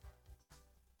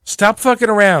 Stop fucking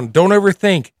around. Don't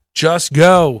overthink. Just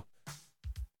go.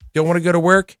 Don't want to go to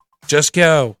work? Just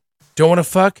go. Don't want to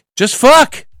fuck? Just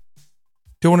fuck.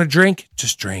 Don't want to drink?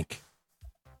 Just drink.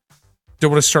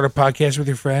 Don't want to start a podcast with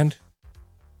your friend?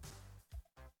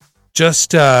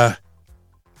 Just, Shut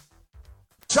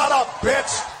up,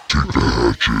 bitch! Take the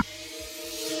hatchet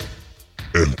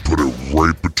and put it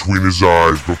right between his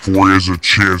eyes before he has a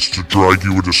chance to drag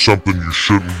you into something you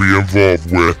shouldn't be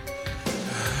involved with.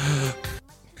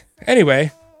 Anyway,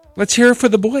 let's hear it for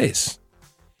the boys.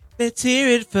 Let's hear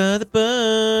it for the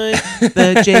boys,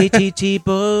 the JTT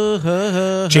boys.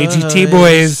 JTT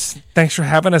boys, thanks for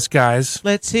having us, guys.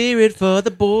 Let's hear it for the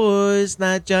boys,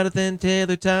 not Jonathan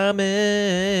Taylor Thomas.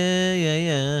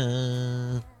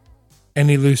 Yeah.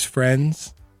 Any loose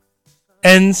friends?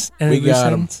 Ends? Any We loose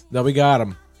got him. ends? No, we got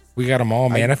him. We got them all,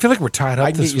 man. I feel like we're tied up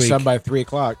I can this get you week. some by 3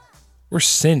 o'clock. We're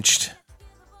cinched.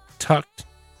 Tucked.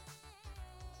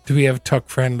 Do we have tuck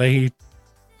friendly?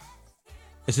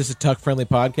 Is this a tuck-friendly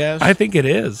podcast? I think it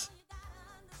is.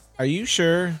 Are you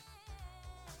sure?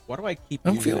 Why do I keep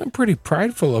I'm feeling pretty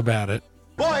prideful about it.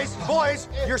 Boys,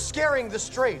 you're scaring the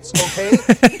straights, okay?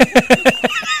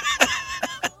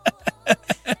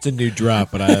 It's a new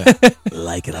drop, but I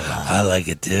like it a lot. I like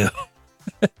it too.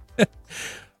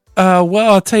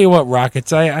 Well, I'll tell you what,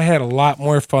 Rockets. I had a lot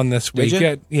more fun this week. Did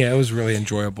you? Yeah, it was really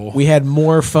enjoyable. We had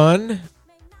more fun.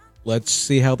 Let's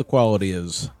see how the quality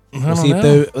is. Let's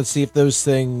see if those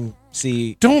things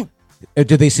see. Don't.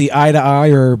 Do they see eye to eye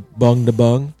or bung to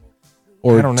bung,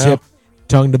 or I don't know. tip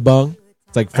tongue to bung?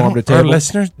 It's like farm to table. Our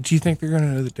listeners, do you think they're going to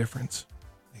know the difference?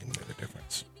 They know the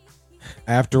difference.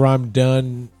 After I'm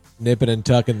done nipping and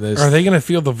tucking this, Are they going to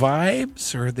feel the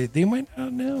vibes, or they might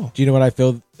not know? do you know what I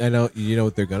feel? I know you know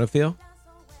what they're gonna feel.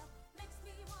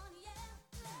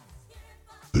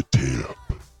 The tip.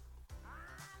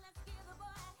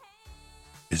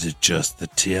 Is it just the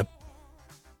tip?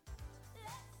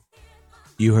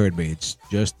 You heard me. It's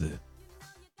just the.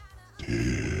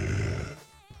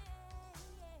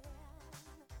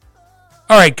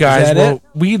 All right, guys. that Well, it?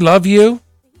 we love you.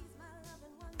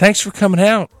 Thanks for coming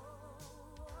out.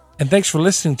 And thanks for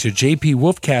listening to JP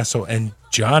Wolfcastle and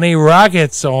Johnny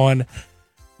Rockets on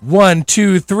 1,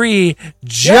 2, 3,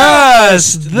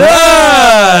 Just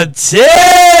the Tip.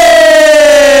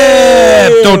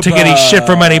 Don't take any shit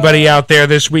from anybody out there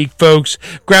this week, folks.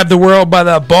 Grab the world by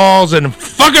the balls and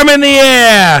fuck them in the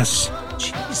ass.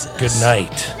 Jesus. Good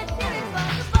night.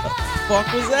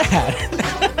 Fuck was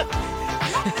that?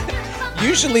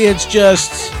 Usually it's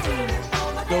just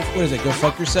go. What is it? Go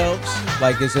fuck yourselves.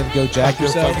 Like is it go jack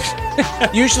yourselves?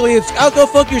 Usually it's go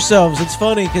fuck yourselves. It's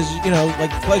funny because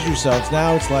like pleasure yourselves.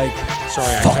 Now it's like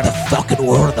Sorry, fuck the fucking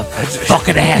world, the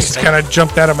fucking ass. just kind of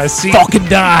jumped out of my seat. Fucking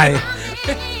die.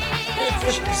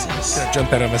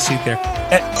 Jumped out of my seat there.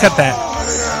 Cut that.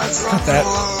 Cut that.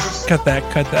 Cut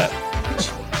that. Cut that.